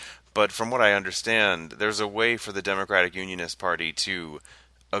works, but from what I understand, there's a way for the Democratic Unionist Party to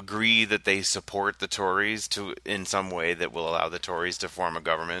agree that they support the Tories in some way that will allow the Tories to form a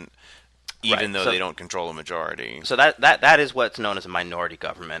government, even though they don't control a majority. So that is what's known as a minority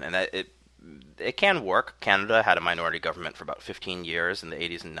government, and that it can work. Canada had a minority government for about 15 years in the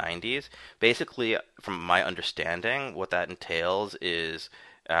 80s and 90s. Basically, from my understanding, what that entails is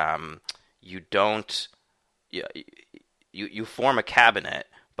you form a cabinet,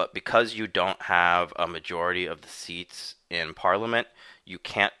 but because you don't have a majority of the seats in Parliament, you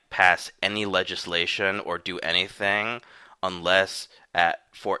can't pass any legislation or do anything unless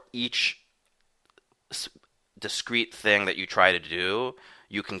for each discrete thing that you try to do,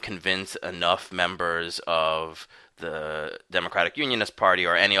 you can convince enough members of the Democratic Unionist Party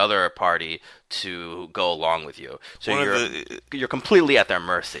or any other party to go along with you. So you're completely at their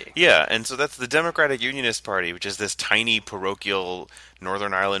mercy. Yeah, and so that's the Democratic Unionist Party, which is this tiny parochial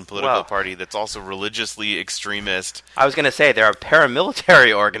Northern Ireland political party that's also religiously extremist. I was going to say, they're a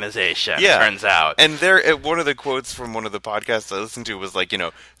paramilitary organization, turns out. And one of the quotes from one of the podcasts I listened to was like,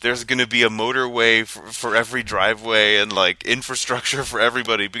 there's going to be a motorway for every driveway and like infrastructure for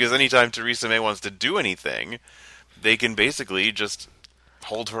everybody, because anytime Theresa May wants to do anything, they can basically just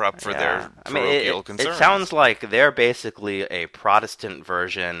hold her up for their parochial concerns. It sounds like they're basically a Protestant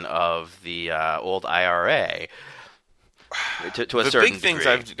version of the old IRA. To a certain degree. The big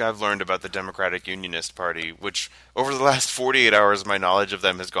things I've learned about the Democratic Unionist Party, which over the last 48 hours, my knowledge of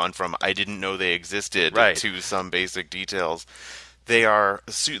them has gone from I didn't know they existed to some basic details. They are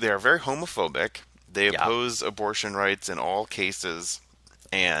very homophobic. They oppose abortion rights in all cases,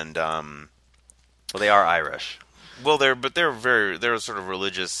 and they are Irish. Well, they're sort of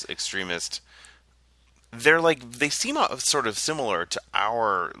religious extremist. They seem sort of similar to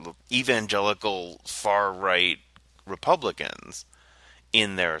our evangelical far right Republicans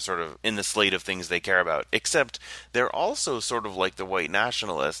in the slate of things they care about, except they're also sort of like the white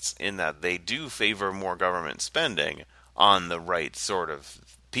nationalists in that they do favor more government spending on the right sort of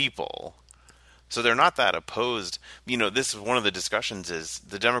people. So they're not that opposed. This is one of the discussions is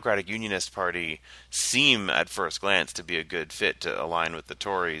the Democratic Unionist Party seem at first glance to be a good fit to align with the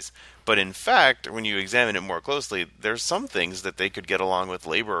Tories. But in fact, when you examine it more closely, there's some things that they could get along with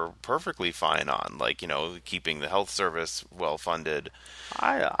Labour perfectly fine on, like, keeping the health service well funded.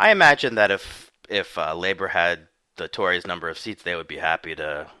 I imagine that if Labour had the Tories' number of seats, they would be happy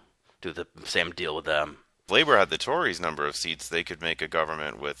to do the same deal with them. If Labour had the Tories' number of seats, they could make a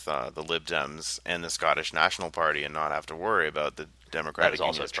government with the Lib Dems and the Scottish National Party and not have to worry about the Democratic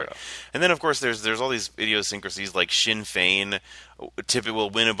Unionist Party. And then, of course, there's all these idiosyncrasies like Sinn Féin typically will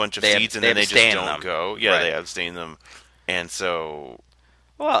win a bunch of seats and then they just don't go. Yeah, they abstain them. And so...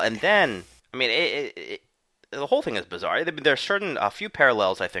 Well, and then, the whole thing is bizarre. There's a few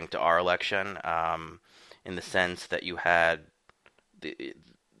parallels, I think, to our election, in the sense that you had the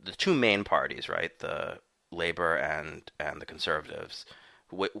two main parties, right? The Labour and the Conservatives,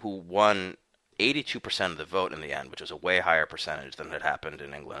 who won 82% of the vote in the end, which was a way higher percentage than had happened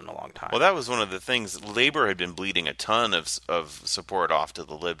in England in a long time. Well, that was one of the things. Labour had been bleeding a ton of support off to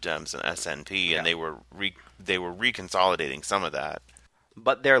the Lib Dems and SNP, and they were reconsolidating some of that.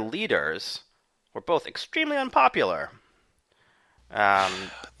 But their leaders were both extremely unpopular.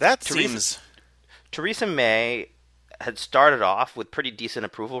 Theresa May had started off with pretty decent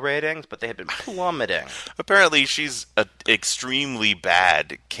approval ratings, but they had been plummeting. Apparently, she's an extremely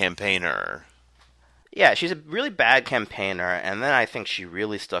bad campaigner. Yeah, she's a really bad campaigner, and then I think she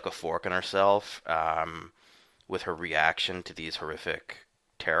really stuck a fork in herself with her reaction to these horrific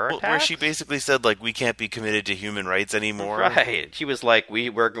terror Well, where she attacks. basically said like we can't be committed to human rights anymore. Right. She was like,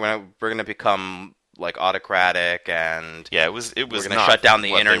 we're gonna become like autocratic, and Yeah, it we're was gonna not shut down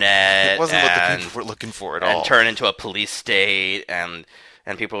the what they it internet wasn't what the people were looking for at and all. turn into a police state, and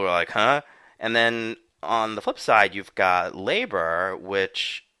people were like, huh? And then on the flip side, you've got labor,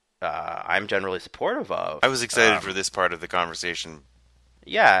 which I'm generally supportive I of. was excited for this part of the conversation.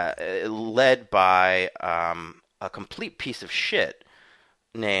 Yeah, led by a complete piece of shit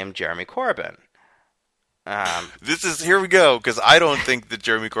named Jeremy Corbyn. Um, This is here we go because I don't think that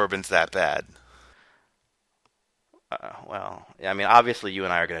Jeremy Corbyn's that bad. well, I mean, obviously, you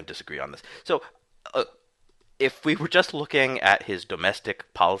and I are going to disagree on this. So, if we were just looking at his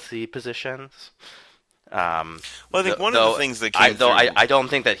domestic policy positions, Well, I think one of the things that came though through. I don't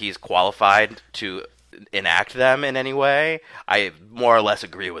think that he's qualified to enact them in any way. I more or less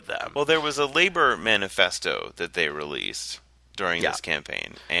agree with them. Well, there was a labor manifesto that they released during Yeah. this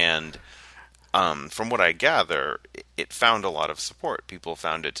campaign, and from what I gather, it found a lot of support. People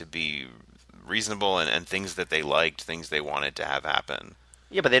found it to be reasonable and things that they liked, things they wanted to have happen.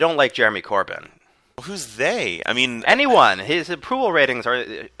 Yeah, but they don't like Jeremy Corbyn. Well, who's they? I mean, Anyone. His approval ratings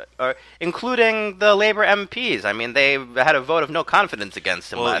are including the Labour MPs. I mean, they had a vote of no confidence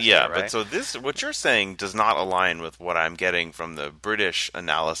against him well, last yeah, year, right? but so this, what you're saying, does not align with what I'm getting from the British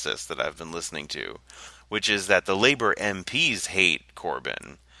analysis that I've been listening to, which is that the Labour MPs hate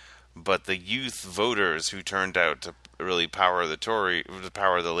Corbyn, but the youth voters who turned out to really power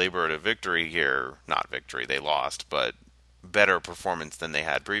the Labour to victory here, not victory, they lost, but better performance than they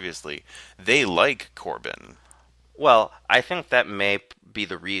had previously, they like Corbyn. Well, I think that may be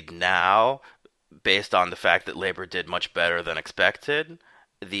the read now, based on the fact that Labour did much better than expected.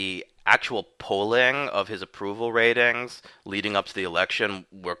 The actual polling of his approval ratings leading up to the election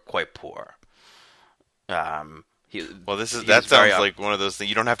were quite poor. He, Well, he that was very sounds like one of those things.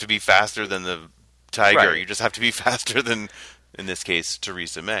 You don't have to be faster than the tiger. Right. You just have to be faster than, in this case,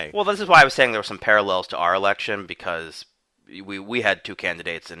 Theresa May. Well, this is why I was saying there were some parallels to our election, because we had two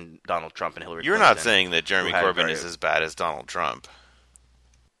candidates in Donald Trump and Hillary You're Clinton. not saying that Jeremy who had Corbyn is as bad as Donald Trump.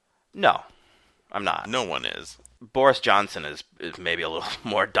 No, I'm not. No one is. Boris Johnson is maybe a little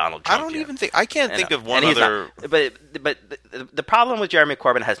more Donald I Trump. don't even think. I can't think of one and he's other. not, but the problem with Jeremy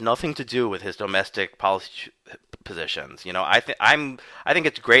Corbyn has nothing to do with his domestic policy positions. You know, I think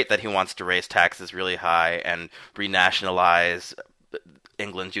it's great that he wants to raise taxes really high and renationalize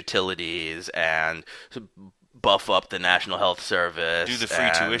England's utilities and buff up the National Health Service. Do the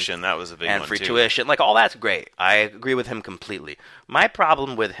free tuition. That was a big and one, free too. tuition. Like, all that's great. I agree with him completely. My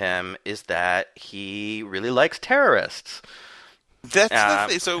problem with him is that he really likes terrorists. That's the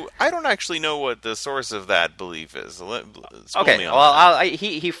thing. So I don't actually know what the source of that belief is. School Okay, me on well, that.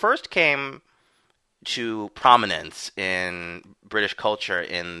 he first came to prominence in British culture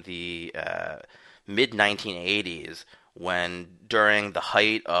in the mid 1980s, when, during the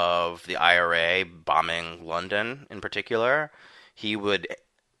height of the IRA bombing London in particular, he would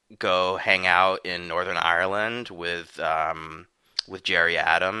go hang out in Northern Ireland with Jerry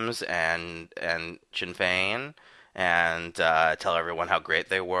Adams and Sinn Féin, and tell everyone how great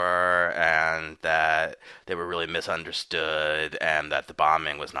they were, and that they were really misunderstood, and that the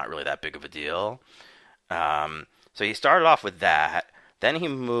bombing was not really that big of a deal. So he started off with that. Then he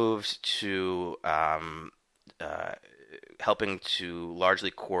moved to helping to largely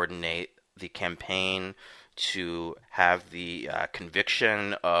coordinate the campaign to have the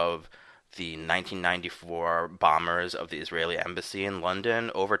conviction of the 1994 bombers of the Israeli embassy in London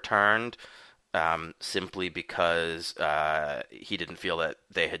overturned, simply because he didn't feel that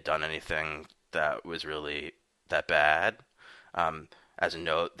they had done anything that was really that bad. As a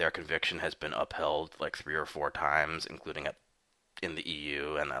note, their conviction has been upheld like 3 or 4 times, including in the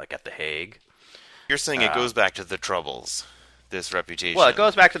EU and like at The Hague. You're saying it goes back to the Troubles, this reputation. Well, it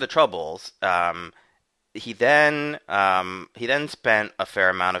goes back to the Troubles. He then spent a fair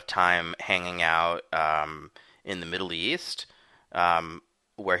amount of time hanging out in the Middle East,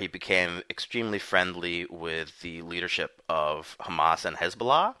 where he became extremely friendly with the leadership of Hamas and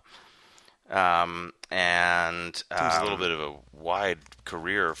Hezbollah. Seems a little bit of a wide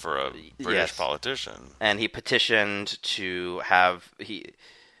career for a British yes. politician. And he petitioned to have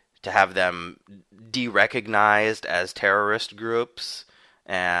them de-recognized as terrorist groups,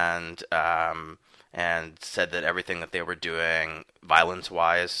 and said that everything that they were doing,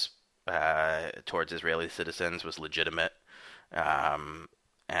 violence-wise, towards Israeli citizens was legitimate,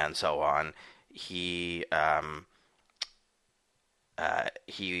 and so on. He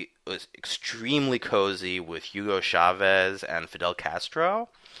he was extremely cozy with Hugo Chavez and Fidel Castro,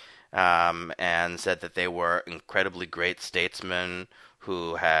 and said that they were incredibly great statesmen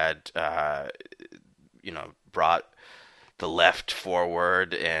who had, brought the left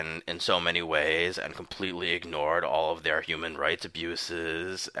forward in so many ways and completely ignored all of their human rights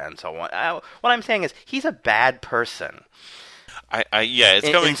abuses and so on. What I'm saying is he's a bad person. It's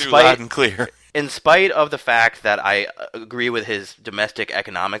coming through loud and clear. In spite of the fact that I agree with his domestic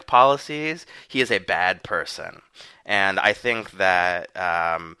economic policies, he is a bad person. And I think that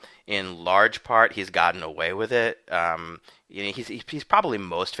in large part he's gotten away with it. He's probably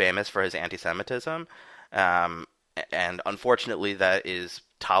most famous for his anti-Semitism. And unfortunately, that is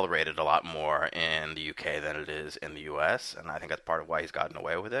tolerated a lot more in the UK than it is in the US, and I think that's part of why he's gotten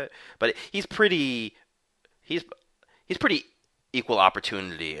away with it. But he's pretty equal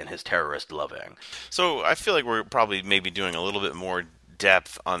opportunity in his terrorist loving. So I feel like we're probably maybe doing a little bit more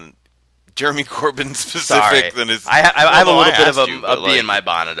depth on Jeremy Corbyn specific than his. I have a little bit of a bee in my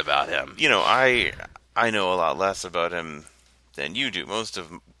bonnet about him. I know a lot less about him than you do.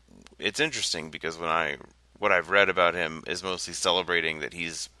 It's interesting because what I've read about him is mostly celebrating that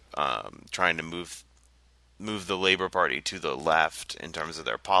he's trying to move the Labour Party to the left in terms of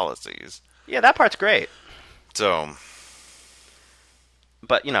their policies. Yeah, that part's great. So,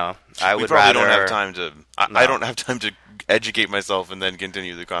 but I would probably rather don't have time to. I don't have time to educate myself and then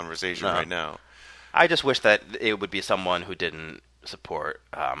continue the conversation right now. I just wish that it would be someone who didn't support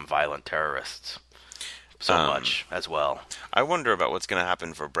violent terrorists so much as well. I wonder about what's going to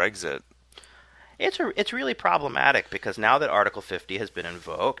happen for Brexit. It's really problematic because now that Article 50 has been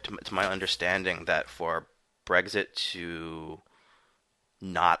invoked, it's my understanding that for Brexit to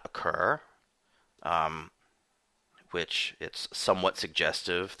not occur, which it's somewhat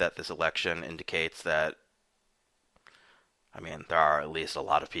suggestive that this election indicates that, there are at least a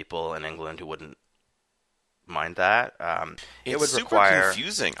lot of people in England who wouldn't mind that. It would require super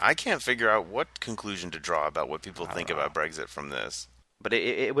confusing. I can't figure out what conclusion to draw about what people think about Brexit from this. But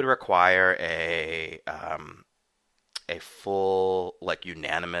it would require a full,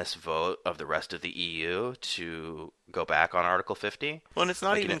 unanimous vote of the rest of the EU to go back on Article 50. Well, and it's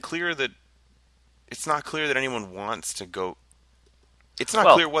not even clear that anyone wants to go. It's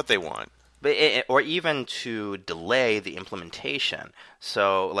not clear what they want. But or even to delay the implementation.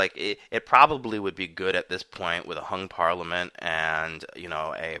 So, it probably would be good at this point with a hung parliament and,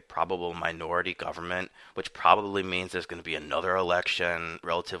 a probable minority government, which probably means there's going to be another election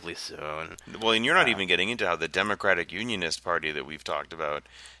relatively soon. Well, and you're not even getting into how the Democratic Unionist Party that we've talked about,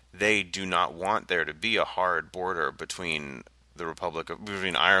 they do not want there to be a hard border between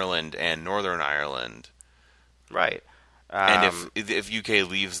between Ireland and Northern Ireland. Right. And if UK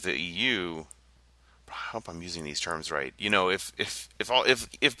leaves the EU, I hope I'm using these terms right. If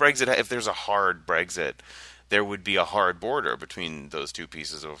Brexit, if there's a hard Brexit, there would be a hard border between those two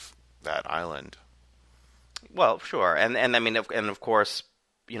pieces of that island. Well, sure, and of course,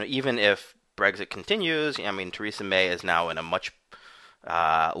 even if Brexit continues, Theresa May is now in a much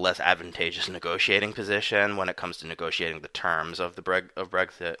less advantageous negotiating position when it comes to negotiating the terms of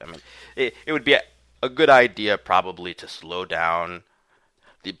Brexit. It would be a good idea probably to slow down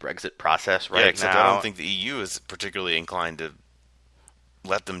the Brexit process right except now. I don't think the EU is particularly inclined to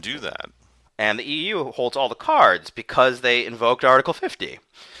let them do that. And the EU holds all the cards because they invoked Article 50.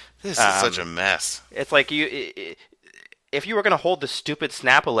 This is such a mess. It's like if you were going to hold the stupid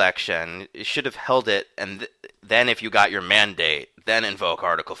snap election, you should have held it, and then if you got your mandate, then invoke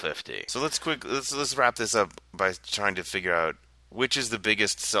Article 50. So let's wrap this up by trying to figure out which is the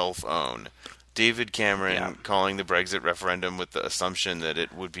biggest self-own. David Cameron calling the Brexit referendum with the assumption that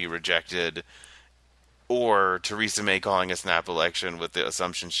it would be rejected, or Theresa May calling a snap election with the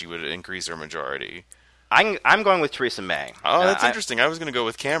assumption she would increase her majority. I'm going with Theresa May. Oh, that's interesting. I was going to go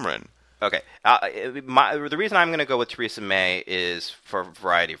with Cameron. Okay. The reason I'm going to go with Theresa May is for a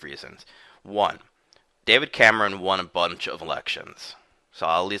variety of reasons. One, David Cameron won a bunch of elections, so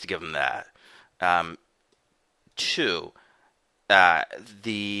I'll at least give him that. Two,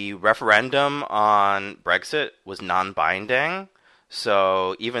 the referendum on Brexit was non-binding,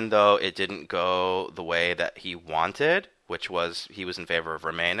 so even though it didn't go the way that he wanted, which was he was in favor of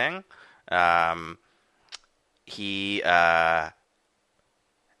remaining,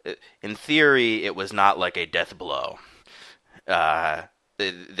 in theory, it was not like a death blow.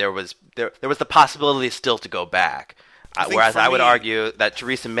 There was the possibility still to go back. Whereas I would argue that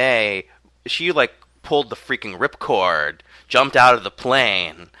Theresa May, she pulled the freaking ripcord, jumped out of the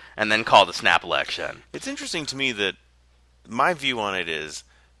plane, and then called a snap election. It's interesting to me that my view on it is,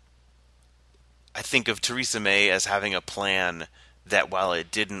 I think of Theresa May as having a plan that while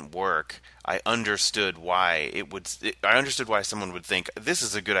it didn't work, I understood why I understood why someone would think this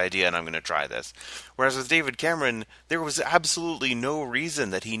is a good idea and I'm going to try this. Whereas with David Cameron, there was absolutely no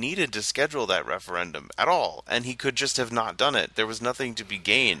reason that he needed to schedule that referendum at all, and he could just have not done it. There was nothing to be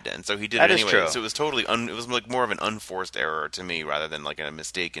gained, and so he did That it is anyway. true. So it was totally it was like more of an unforced error to me rather than like a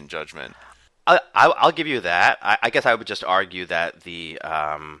mistake in judgment. I'll give you that. I guess I would just argue that the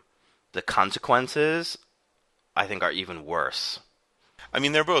consequences, I think, are even worse. I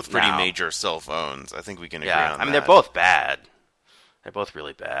mean, they're both pretty Now. major cell phones. I think we can agree Yeah, on I mean, that. they're both bad. They're both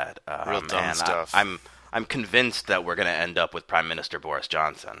really bad. Real dumb and stuff. I'm convinced that we're going to end up with Prime Minister Boris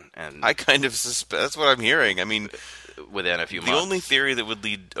Johnson, and I kind of suspect that's what I'm hearing. I mean, within a few the months. only theory that would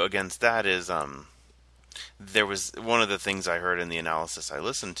lead against that is there was one of the things I heard in the analysis I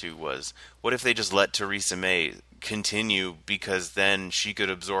listened to was, what if they just let Theresa May continue, because then she could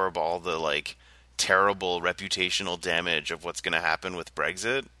absorb all the like terrible reputational damage of what's going to happen with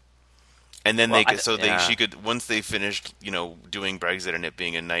Brexit, and then Well, she could, once they finished doing Brexit and it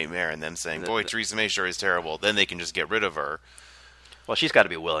being a nightmare and them saying, boy, Theresa May sure is terrible, then they can just get rid of her. Well, she's got to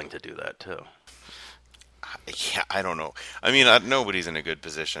be willing to do that too. Yeah, I don't know. I mean, nobody's in a good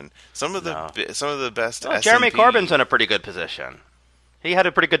position. Some of the best. Well, Jeremy SNP Corbyn's in a pretty good position. He had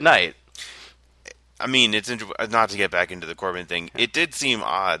a pretty good night. I mean, it's not to get back into the Corbyn thing. It did seem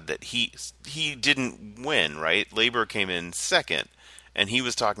odd that he didn't win, right? Labour came in second, and he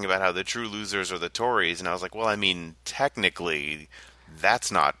was talking about how the true losers are the Tories, and I was like, well, I mean, technically, that's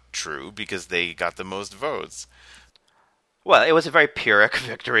not true because they got the most votes. Well, it was a very Pyrrhic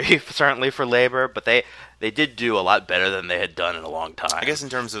victory, certainly for Labour, but they did do a lot better than they had done in a long time. I guess in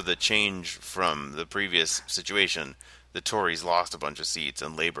terms of the change from the previous situation, the Tories lost a bunch of seats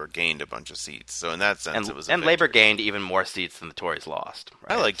and Labour gained a bunch of seats. So in that sense, it was a victory. Labour gained even more seats than the Tories lost.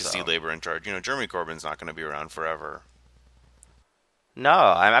 Right? I like to see Labour in charge. Jeremy Corbyn's not going to be around forever. No,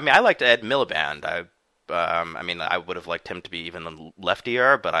 I mean, I liked Ed Miliband. I mean, I would have liked him to be even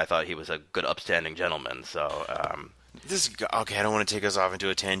leftier, but I thought he was a good, upstanding gentleman. So, Okay, I don't want to take us off into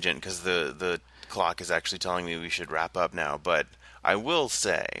a tangent because the clock is actually telling me we should wrap up now. But I will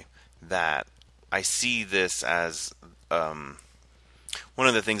say that I see this as one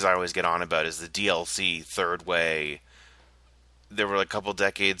of the things I always get on about is the DLC third way. There were a couple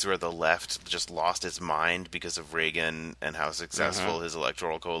decades where the left just lost its mind because of Reagan and how successful his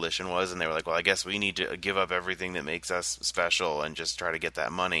electoral coalition was, and they were like, well, I guess we need to give up everything that makes us special and just try to get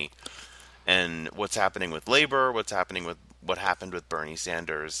that money. And what's happening with Labour, what's happening with what happened with Bernie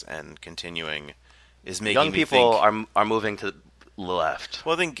Sanders and continuing is making young me people think, are moving to the left.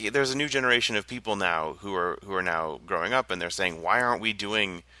 well, I think there's a new generation of people now who are now growing up, and they're saying, why aren't we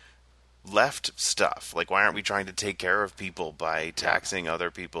doing left stuff? Like, why aren't we trying to take care of people by taxing other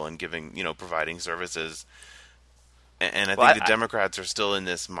people and giving, providing services? And I think the Democrats are still in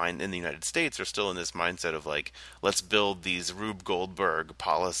this mind, in the United States, are still in this mindset of like, let's build these Rube Goldberg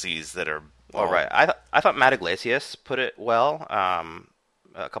policies that are. Well, right. I thought Matt Iglesias put it well.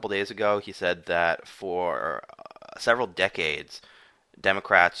 A couple days ago, he said that for several decades,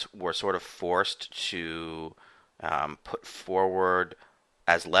 Democrats were sort of forced to put forward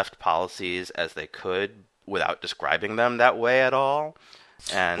as left policies as they could without describing them that way at all.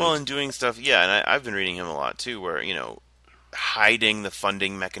 And doing stuff, yeah, and I've been reading him a lot too, where, hiding the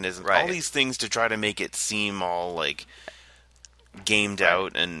funding mechanism, all these things to try to make it seem all, like, gamed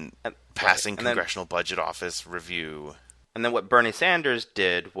out and passing Congressional Budget Office review. And then what Bernie Sanders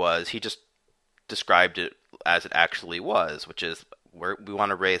did was he just described it as it actually was, which is we want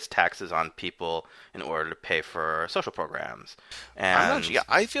to raise taxes on people in order to pay for social programs. And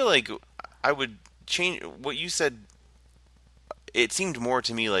I feel like I would change what you said. It seemed more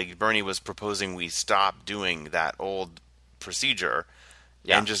to me like Bernie was proposing we stop doing that old procedure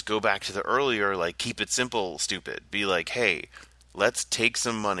and just go back to the earlier, like, keep it simple, stupid. Be like, hey, let's take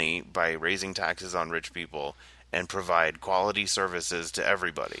some money by raising taxes on rich people and provide quality services to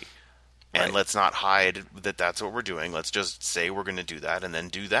everybody. And let's not hide that that's what we're doing. Let's just say we're going to do that and then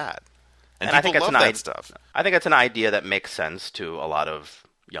do that. And people I think love that stuff. I think it's an idea that makes sense to a lot of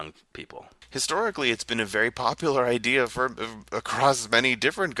young people. Historically, it's been a very popular idea across many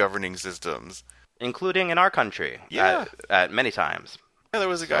different governing systems, including in our country. At many times. Yeah, there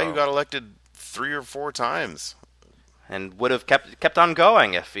was a guy who got elected 3 or 4 times, and would have kept on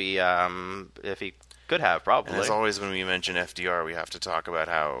going if he could have, probably. And as always, when we mention FDR, we have to talk about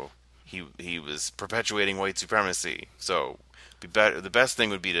how he was perpetuating white supremacy. So the best thing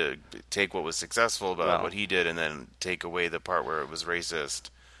would be to take what was successful about what he did and then take away the part where it was racist.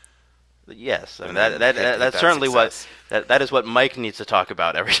 Yes, I mean, And that's that certainly success. that is what Mike needs to talk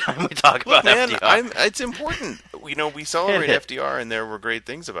about every time we talk about Man, FDR. it's important. We celebrate FDR, and there were great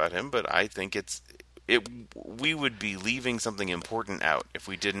things about him, but I think we would be leaving something important out if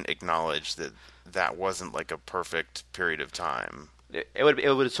we didn't acknowledge that wasn't like a perfect period of time. It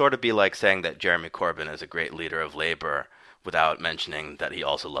would sort of be like saying that Jeremy Corbyn is a great leader of Labour without mentioning that he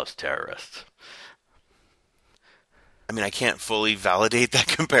also loves terrorists. I mean, I can't fully validate that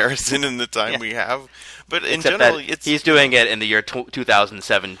comparison in the time we have, but in Except general, that he's doing it in the year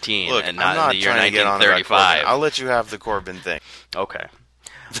 2017 look, and I'm not in the year trying to get on about 1935. Corbyn. I'll let you have the Corbyn thing. Okay.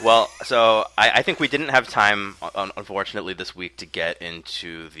 Well, so I think we didn't have time, unfortunately, this week to get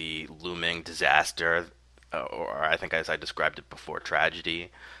into the looming disaster, or I think as I described it before, tragedy,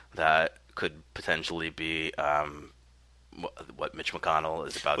 that could potentially be what Mitch McConnell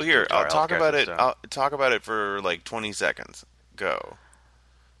is about Well, to here, do to our I'll talk healthcare about system. it. I'll talk about it for like 20 seconds. Go.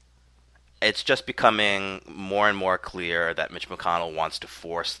 It's just becoming more and more clear that Mitch McConnell wants to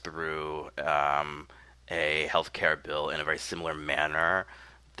force through a healthcare bill in a very similar manner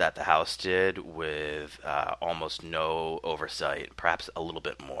that the House did, with almost no oversight, perhaps a little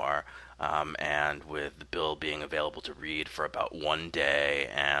bit more, and with the bill being available to read for about 1 day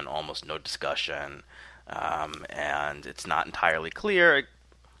and almost no discussion. And it's not entirely clear.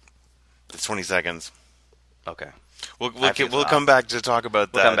 It's 20 seconds. Okay. We'll come back to talk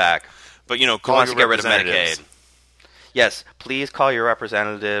about that. We'll come back. But, Who call wants your to get rid of representatives. Medicaid? Yes, please call your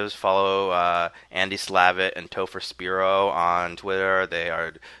representatives. Follow Andy Slavitt and Topher Spiro on Twitter. They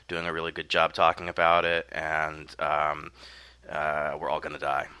are doing a really good job talking about it, and we're all going to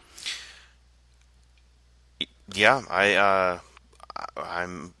die. Yeah, I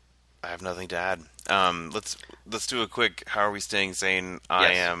have nothing to add. Let's do a quick. How are we staying sane? I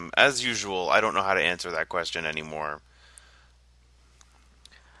Yes. am, as usual. I don't know how to answer that question anymore.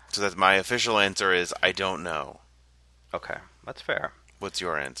 So that my official answer is I don't know. Okay, that's fair. What's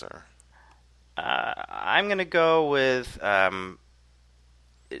your answer? I'm going to go with,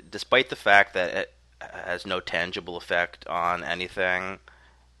 despite the fact that it has no tangible effect on anything,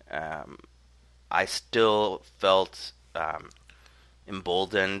 I still felt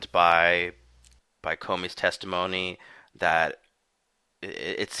emboldened by Comey's testimony that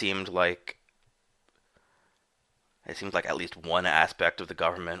it seemed like at least one aspect of the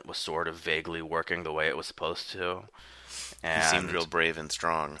government was sort of vaguely working the way it was supposed to. And He seemed real brave and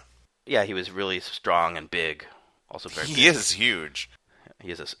strong. yeah, he was really strong and big. Also very big. He is huge.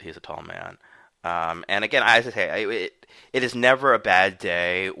 He's a tall man. And again, as I say, it is never a bad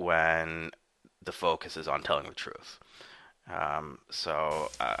day when the focus is on telling the truth.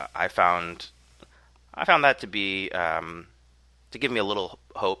 So I found that to be to give me a little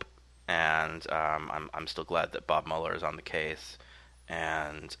hope, and I'm still glad that Bob Mueller is on the case,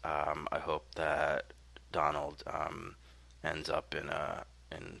 and I hope that Donald ends up in a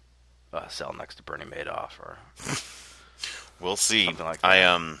cell next to Bernie Madoff or We'll see. something like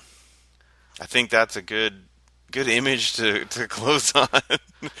that. I think that's a good image to close on.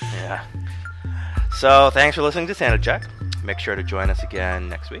 Yeah. So thanks for listening to Santa Check. Make sure to join us again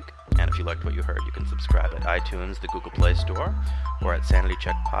next week. And if you liked what you heard, you can subscribe at iTunes, the Google Play Store, or at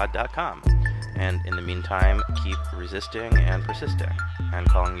sanitycheckpod.com. And in the meantime, keep resisting and persisting, and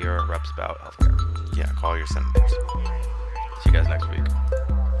calling your reps about healthcare. Yeah, call your senators. See you guys next week.